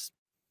grabs.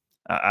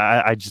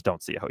 I just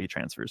don't see how he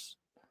transfers.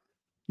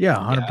 Yeah,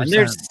 100%. Yeah, and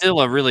there's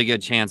still a really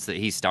good chance that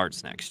he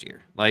starts next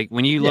year. Like,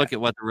 when you look at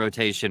what the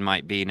rotation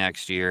might be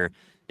next year,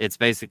 it's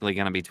basically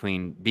going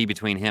to be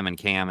between him and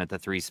Cam at the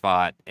 3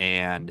 spot,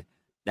 and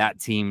that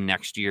team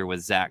next year with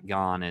Zach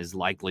gone is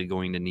likely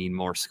going to need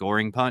more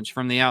scoring punch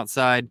from the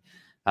outside.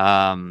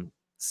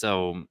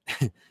 So,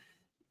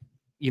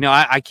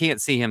 I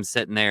can't see him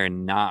sitting there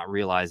and not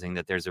realizing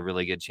that there's a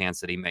really good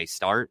chance that he may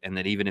start, and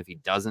that even if he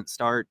doesn't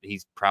start,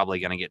 he's probably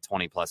going to get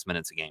 20+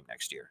 minutes a game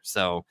next year.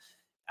 So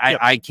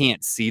I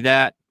can't see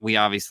that. We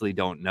obviously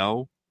don't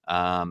know.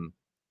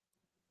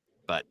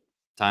 But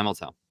time will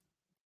tell.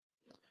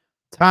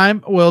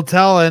 Time will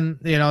tell. And,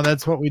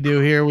 that's what we do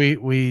here.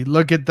 We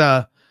look at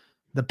the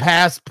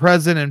past,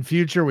 present, and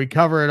future. We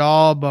cover it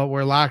all, but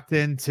we're locked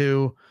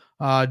into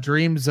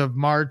dreams of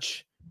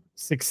March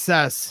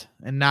success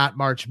and not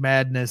March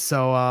Madness.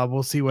 So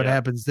we'll see what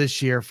happens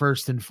this year.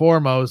 First and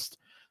foremost,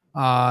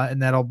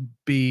 And that'll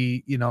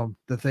be,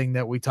 the thing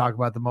that we talk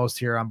about the most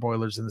here on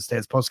Boilers in the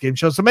Stance post-game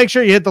show. So make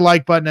sure you hit the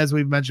like button, as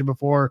we've mentioned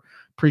before.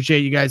 Appreciate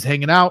you guys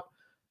hanging out.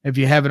 If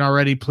you haven't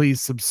already,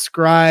 please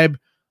subscribe.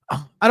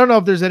 I don't know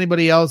if there's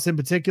anybody else in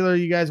particular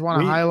you guys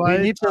want to highlight.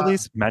 We need to at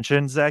least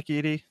mention Zach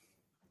Edey.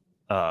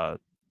 I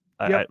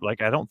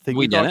don't think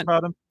we talked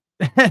about him.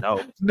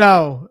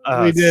 No,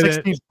 we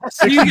didn't. What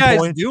are you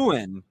guys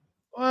doing?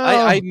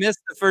 Well, I missed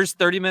the first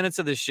 30 minutes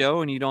of the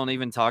show, and you don't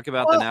even talk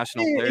about the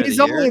National Player of the Year. He's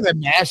only the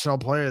National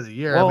Player of the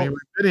Year. Well, I mean, we've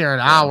been here an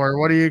hour.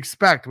 What do you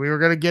expect? We were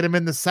going to get him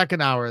in the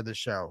second hour of the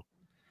show.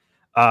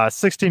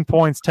 16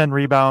 points, 10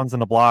 rebounds,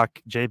 and a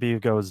block.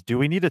 JB goes, do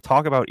we need to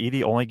talk about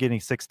Edey only getting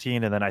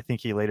 16? And then I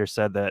think he later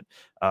said that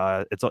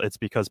it's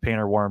because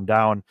Painter wore him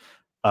down.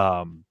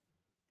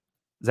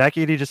 Zach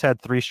Edey just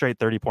had 3 straight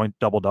 30-point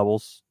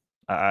double-doubles.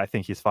 I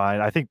think he's fine.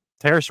 I think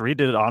Terrace Reed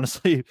did it,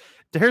 honestly.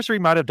 Terrace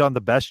Reed might have done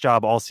the best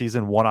job all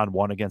season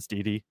one-on-one against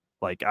Edey.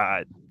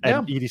 And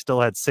Edey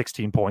still had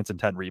 16 points and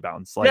 10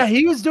 rebounds.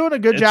 He was doing a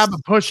good job of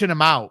pushing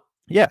him out.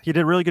 Yeah, he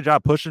did a really good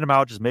job pushing him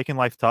out, just making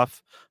life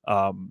tough.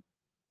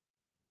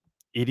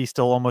 Edey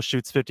still almost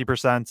shoots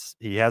 50%.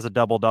 He has a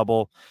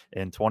double-double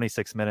in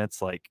 26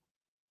 minutes.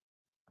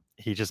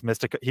 He just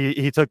missed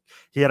he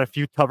had a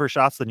few tougher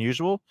shots than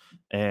usual.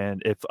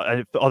 And if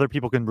other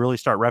people can really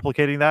start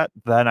replicating that,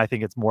 then I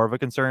think it's more of a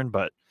concern.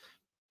 But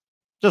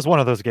just one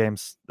of those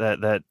games that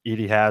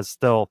Edey has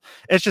still.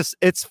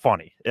 It's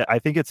funny. I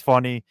think it's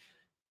funny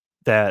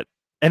that,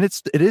 and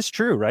it is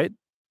true, right?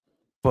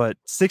 But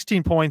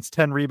 16 points,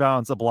 10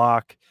 rebounds, a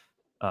block.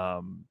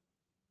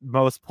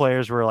 Most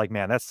players were like,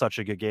 man, that's such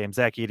a good game.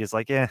 Zach Edey's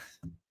like, and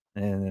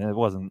it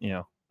wasn't,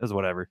 it was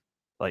whatever.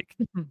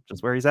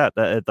 Just where he's at.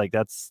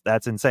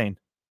 That's insane.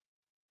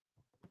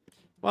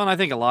 Well, and I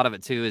think a lot of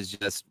it too is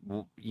just,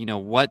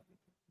 what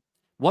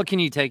can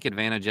you take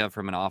advantage of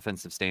from an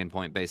offensive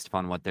standpoint based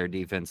upon what their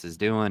defense is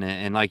doing?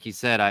 And like you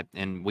said,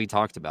 we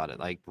talked about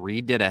it.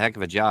 Reed did a heck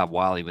of a job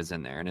while he was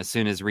in there, and as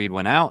soon as Reed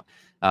went out,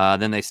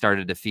 then they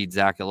started to feed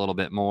Zach a little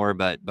bit more.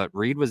 But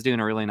Reed was doing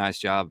a really nice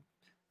job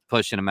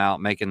pushing him out,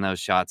 making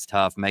those shots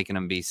tough, making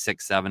them be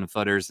 6-7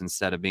 footers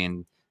instead of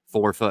being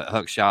 4-foot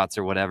hook shots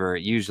or whatever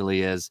it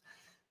usually is.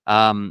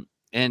 And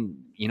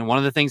one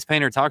of the things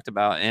Painter talked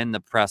about in the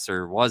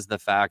presser was the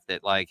fact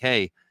that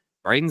hey,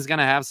 Braden's going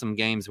to have some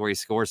games where he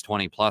scores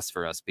 20 plus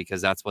for us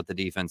because that's what the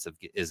defense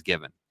is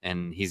given.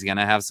 And he's going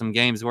to have some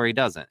games where he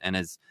doesn't. And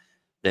is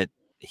that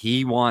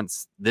he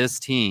wants this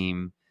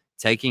team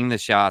taking the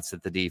shots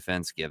that the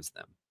defense gives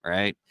them.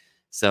 Right.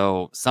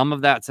 So some of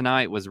that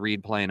tonight was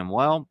Reed playing him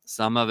well.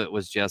 Some of it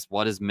was just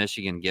what is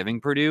Michigan giving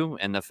Purdue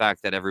and the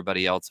fact that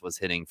everybody else was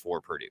hitting for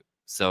Purdue.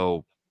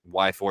 So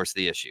why force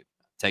the issue?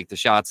 Take the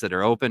shots that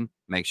are open,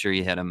 make sure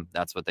you hit them.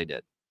 That's what they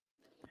did.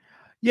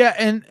 Yeah,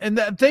 and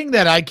the thing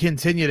that I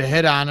continue to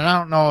hit on, and I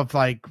don't know if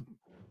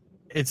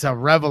it's a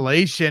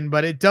revelation,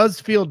 but it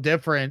does feel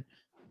different.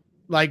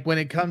 When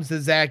it comes to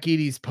Zach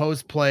Edey's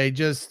post play,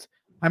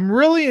 I'm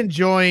really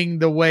enjoying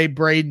the way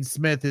Braden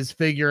Smith is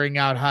figuring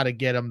out how to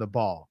get him the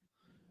ball.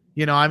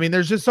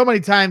 There's just so many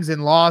times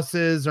in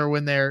losses or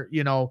when they're,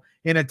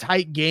 in a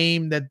tight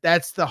game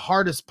that's the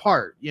hardest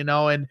part,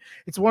 and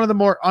it's one of the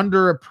more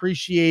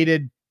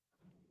underappreciated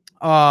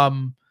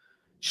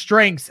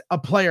strengths a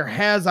player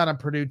has on a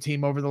Purdue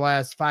team over the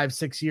last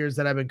 5-6 years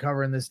that I've been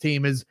covering this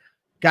team is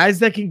guys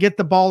that can get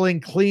the ball in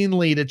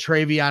cleanly to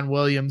Travion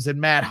Williams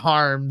and Matt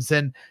Harms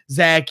and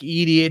Zach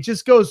Edey. It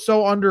just goes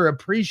so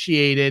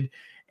underappreciated.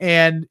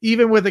 And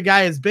even with a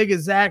guy as big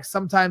as Zach,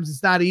 sometimes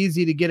it's not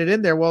easy to get it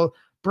in there. Well,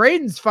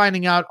 Braden's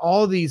finding out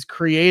all these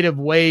creative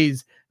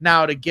ways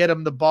now to get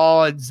him the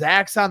ball, and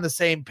Zach's on the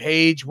same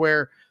page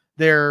where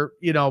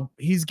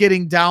he's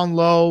getting down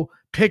low,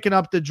 picking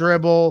up the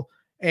dribble,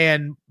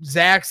 and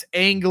Zach's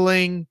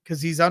angling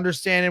because he's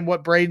understanding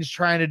what Braden's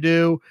trying to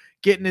do,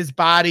 getting his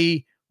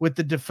body with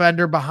the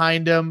defender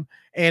behind him.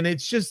 And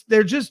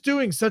they're just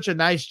doing such a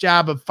nice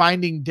job of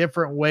finding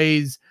different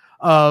ways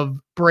of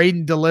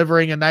Braden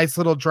delivering a nice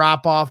little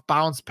drop off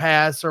bounce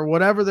pass or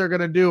whatever they're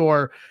going to do.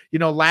 Or,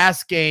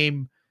 last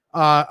game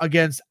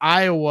against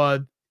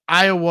Iowa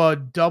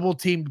double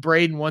teamed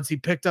Braden once he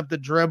picked up the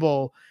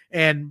dribble,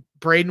 and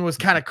Braden was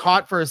kind of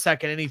caught for a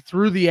second and he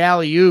threw the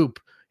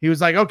alley-oop. He was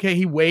like, okay,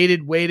 he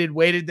waited.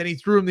 Then he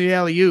threw him the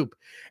alley-oop.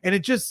 And it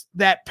just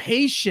that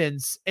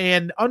patience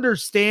and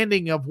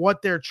understanding of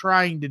what they're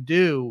trying to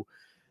do.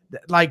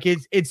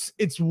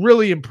 It's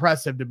really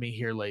impressive to me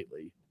here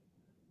lately.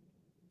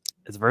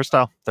 It's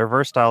versatile. They're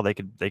versatile. They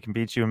can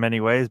beat you in many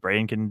ways.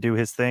 Braden can do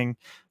his thing,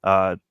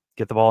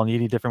 get the ball in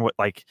Edey different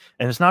way.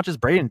 And it's not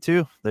just Braden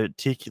too.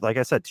 Like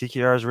I said,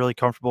 TKR is really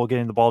comfortable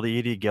getting the ball to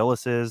Edey.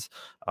 Gillis is,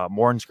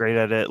 Morin's great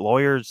at it.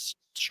 Lawyers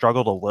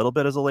struggled a little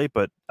bit as a late,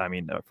 but I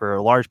mean, for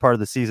a large part of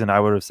the season, I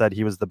would have said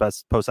he was the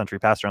best post-entry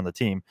passer on the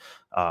team.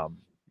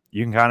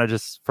 You can kind of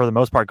just, for the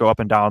most part, go up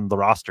and down the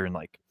roster and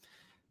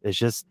it's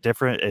just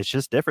different. It's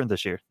just different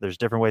this year. There's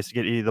different ways to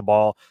get Edey the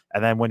ball.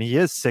 And then when he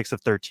is 6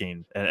 of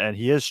 13 and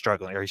he is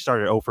struggling, or he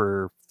started 0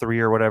 for 3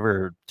 or whatever,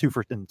 or 2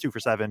 for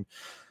 7,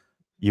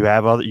 you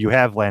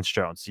have Lance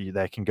Jones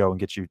that can go and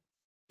get you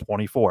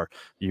 24.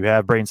 You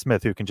have Braden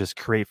Smith, who can just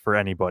create for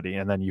anybody,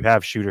 and then you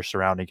have shooters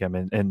surrounding him,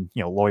 and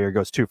Lawyer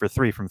goes 2 for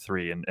 3 from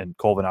 3, and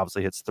Colvin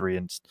obviously hits 3,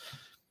 and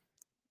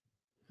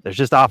there's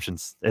just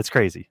options. It's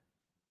crazy.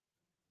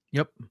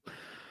 Yep.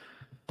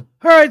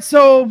 All right,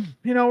 so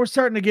we're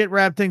starting to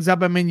wrap things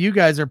up. I mean, you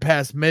guys are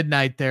past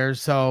midnight there,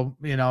 so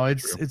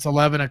it's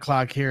 11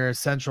 o'clock here,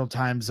 Central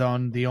Time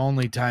Zone, the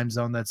only time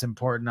zone that's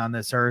important on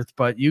this earth.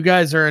 But you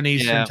guys are in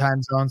Eastern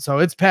Time Zone, so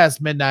it's past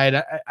midnight.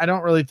 I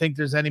don't really think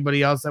there's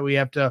anybody else that we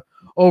have to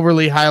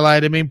overly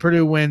highlight. I mean,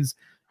 Purdue wins,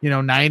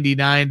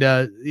 99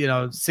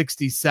 to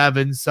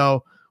 67.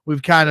 So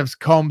we've kind of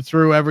combed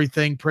through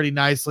everything pretty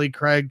nicely.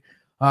 Craig,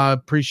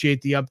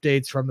 appreciate the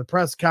updates from the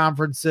press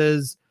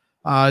conferences.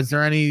 Is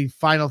there any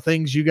final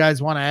things you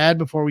guys want to add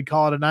before we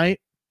call it a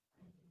night?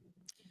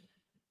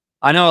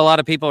 I know a lot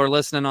of people are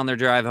listening on their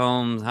drive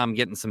home. I'm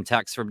getting some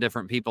texts from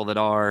different people that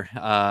are.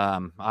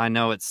 I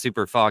know it's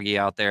super foggy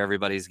out there.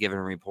 Everybody's giving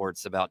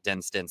reports about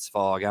dense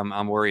fog.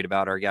 I'm worried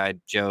about our guy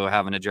Joe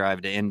having to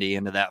drive to Indy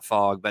into that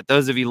fog. But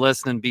those of you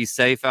listening, be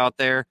safe out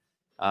there.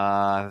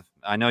 I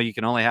know you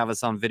can only have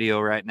us on video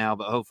right now,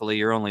 but hopefully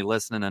you're only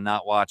listening and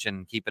not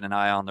watching, keeping an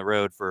eye on the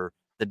road for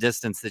the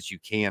distance that you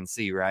can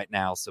see right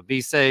now. So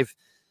be safe.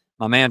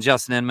 My man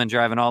Justin Inman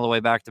driving all the way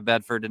back to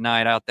Bedford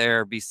tonight out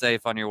there. Be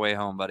safe on your way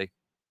home, buddy.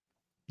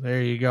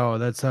 There you go.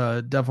 That's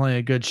definitely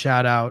a good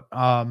shout out.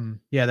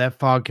 Yeah, that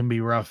fog can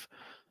be rough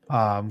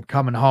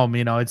coming home.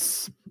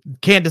 It's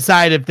can't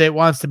decide if it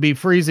wants to be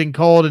freezing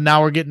cold, and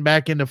now we're getting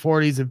back into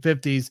 40s and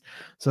 50s.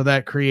 So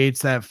that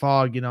creates that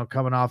fog,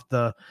 coming off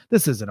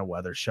this isn't a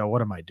weather show.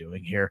 What am I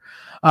doing here?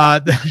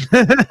 The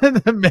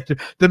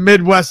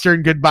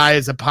Midwestern goodbye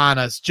is upon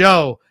us.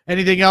 Joe,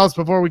 anything else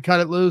before we cut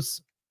it loose?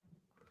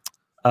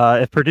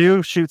 If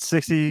Purdue shoots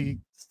 67%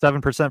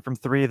 from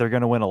 3, they're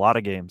going to win a lot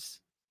of games.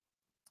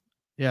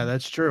 Yeah,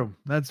 that's true.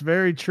 That's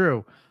very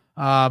true.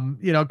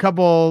 A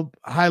couple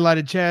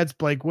highlighted chats,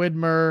 Blake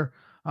Widmer,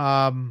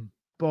 let's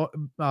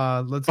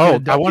I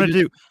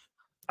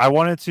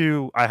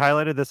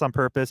highlighted this on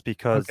purpose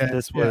because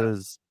this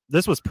was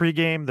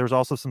pregame. There's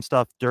also some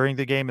stuff during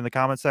the game in the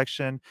comment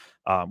section.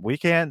 We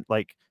can't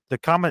the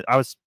comment. I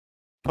was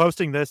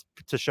posting this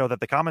to show that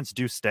the comments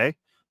do stay.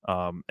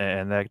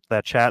 And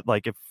that chat,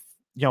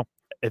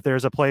 if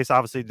there's a place,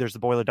 obviously there's the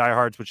Boiler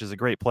Diehards, which is a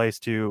great place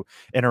to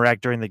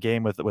interact during the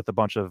game with a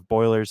bunch of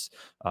Boilers.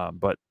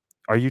 But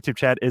our YouTube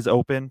chat is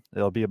open.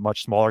 It'll be a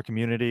much smaller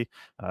community.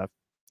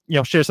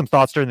 Share some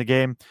thoughts during the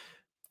game.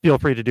 Feel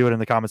free to do it in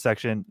the comment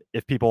section.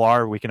 If people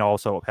are, we can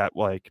also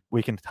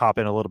we can hop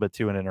in a little bit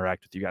too and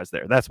interact with you guys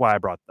there. That's why I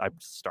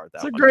started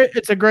that.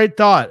 It's a great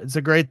thought. It's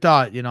a great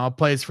thought. A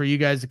place for you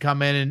guys to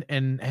come in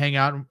and hang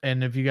out.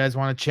 And if you guys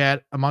want to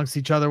chat amongst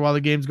each other while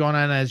the game's going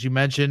on, as you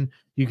mentioned,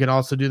 you can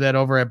also do that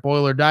over at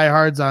Boiler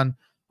Diehards on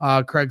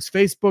Craig's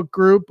Facebook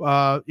group.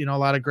 A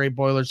lot of great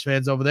Boilers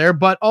fans over there.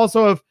 But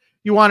also, if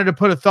you wanted to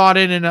put a thought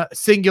in a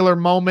singular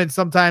moment,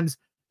 sometimes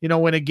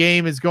when a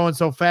game is going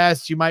so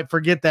fast, you might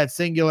forget that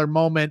singular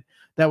moment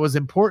that was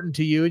important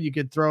to you, and you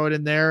could throw it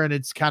in there, and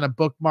it's kind of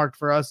bookmarked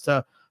for us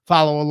to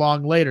follow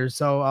along later.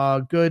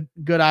 So good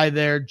eye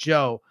there,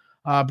 Joe.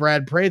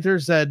 Brad Prather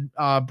said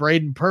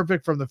Braden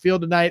perfect from the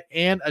field tonight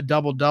and a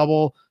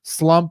double-double.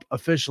 Slump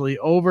officially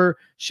over.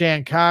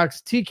 Shan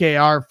Cox,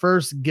 TKR,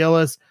 first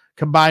Gillis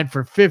combined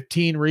for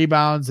 15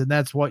 rebounds, and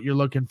that's what you're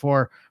looking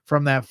for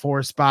from that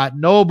 4 spot.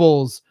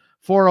 Nobles,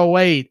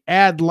 408,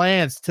 add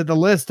Lance to the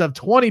list of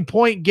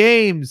 20-point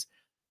games.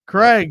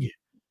 Craig,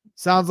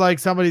 sounds like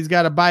somebody's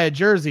got to buy a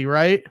jersey,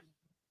 right?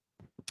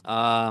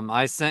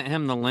 I sent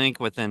him the link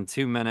within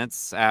 2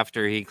 minutes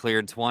after he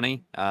cleared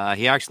 20.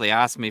 He actually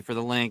asked me for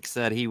the link,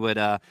 said he would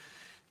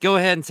go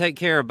ahead and take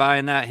care of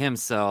buying that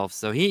himself.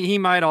 So he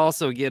might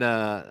also get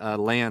a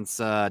Lance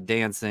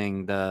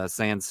dancing the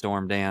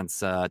Sandstorm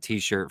Dance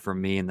t-shirt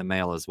from me in the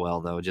mail as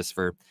well, though, just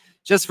for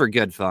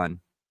good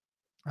fun.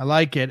 I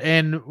like it.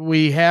 And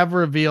we have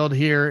revealed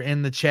here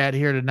in the chat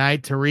here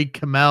tonight, Tariq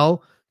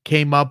Kamel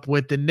came up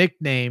with the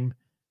nickname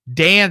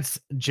Dance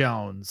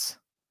Jones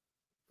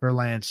for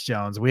Lance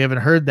Jones. We haven't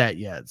heard that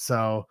yet.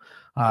 So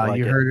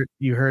you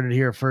heard it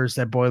here first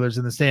at Boilers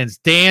in the Stands.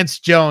 Dance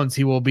Jones,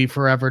 he will be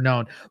forever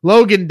known.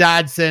 Logan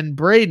Dodson,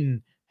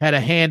 Braden had a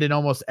hand in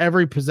almost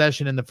every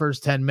possession in the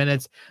first 10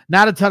 minutes.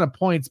 Not a ton of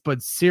points,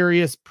 but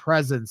serious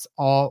presence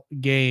all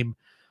game.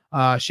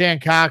 Shan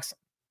Cox,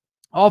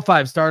 all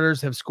 5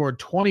 starters have scored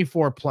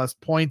 24 plus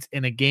points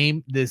in a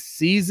game this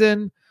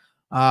season.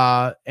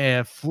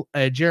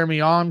 Jeremy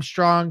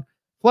Armstrong,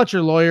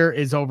 Fletcher Lawyer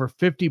is over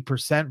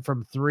 50%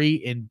 from 3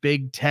 in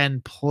Big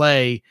Ten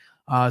play.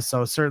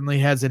 So certainly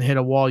hasn't hit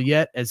a wall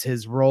yet, as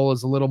his role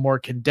is a little more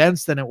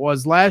condensed than it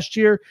was last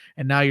year.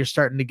 And now you're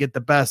starting to get the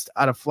best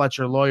out of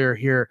Fletcher Lawyer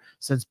here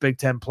since Big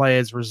Ten play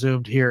has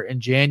resumed here in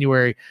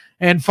January.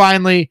 And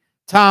finally,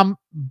 Tom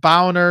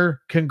Bauner,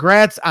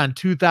 congrats on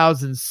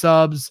 2,000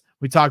 subs.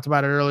 We talked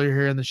about it earlier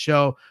here in the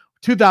show.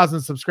 2,000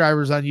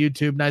 subscribers on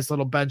YouTube. Nice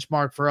little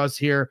benchmark for us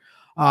here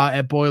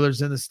at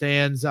Boilers in the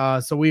Stands.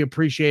 So we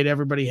appreciate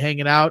everybody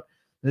hanging out.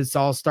 This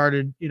all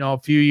started, a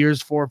few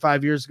years, 4 or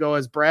 5 years ago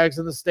as Brags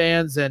in the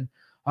Stands. And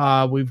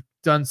We've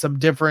done some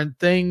different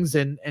things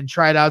and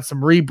tried out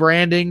some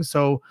rebranding.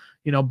 So,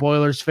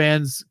 Boilers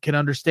fans can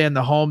understand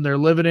the home they're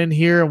living in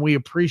here. And we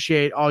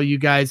appreciate all you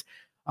guys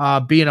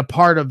being a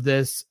part of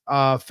this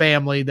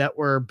family that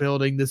we're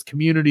building, this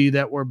community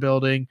that we're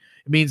building.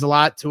 It means a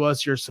lot to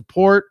us, your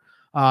support.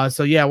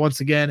 So yeah,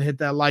 once again, hit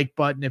that like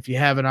button if you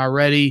haven't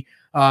already.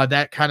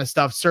 That kind of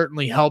stuff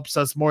certainly helps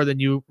us more than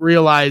you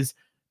realize.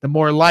 The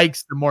more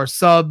likes, the more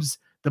subs,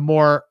 the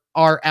more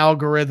our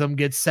algorithm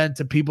gets sent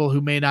to people who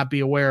may not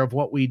be aware of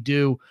what we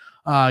do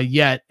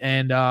yet.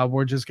 And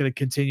we're just going to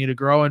continue to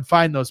grow and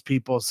find those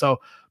people. So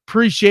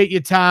appreciate you,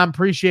 Tom.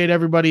 Appreciate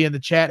everybody in the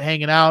chat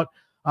hanging out.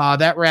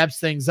 That wraps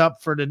things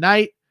up for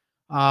tonight.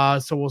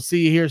 So we'll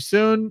see you here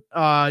soon.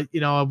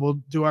 We'll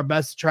do our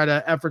best to try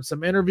to effort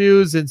some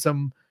interviews and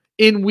some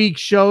in-week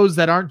shows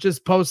that aren't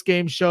just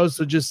post-game shows.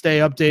 So just stay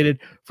updated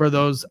for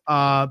those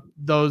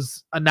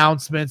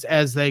announcements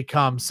as they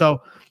come.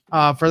 So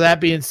for that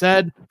being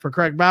said, for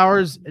Craig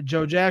Bowers and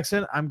Joe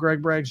Jackson, I'm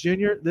Greg Braggs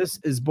Jr. This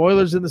is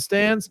Boilers in the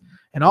Stands,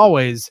 and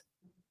always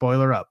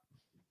Boiler Up.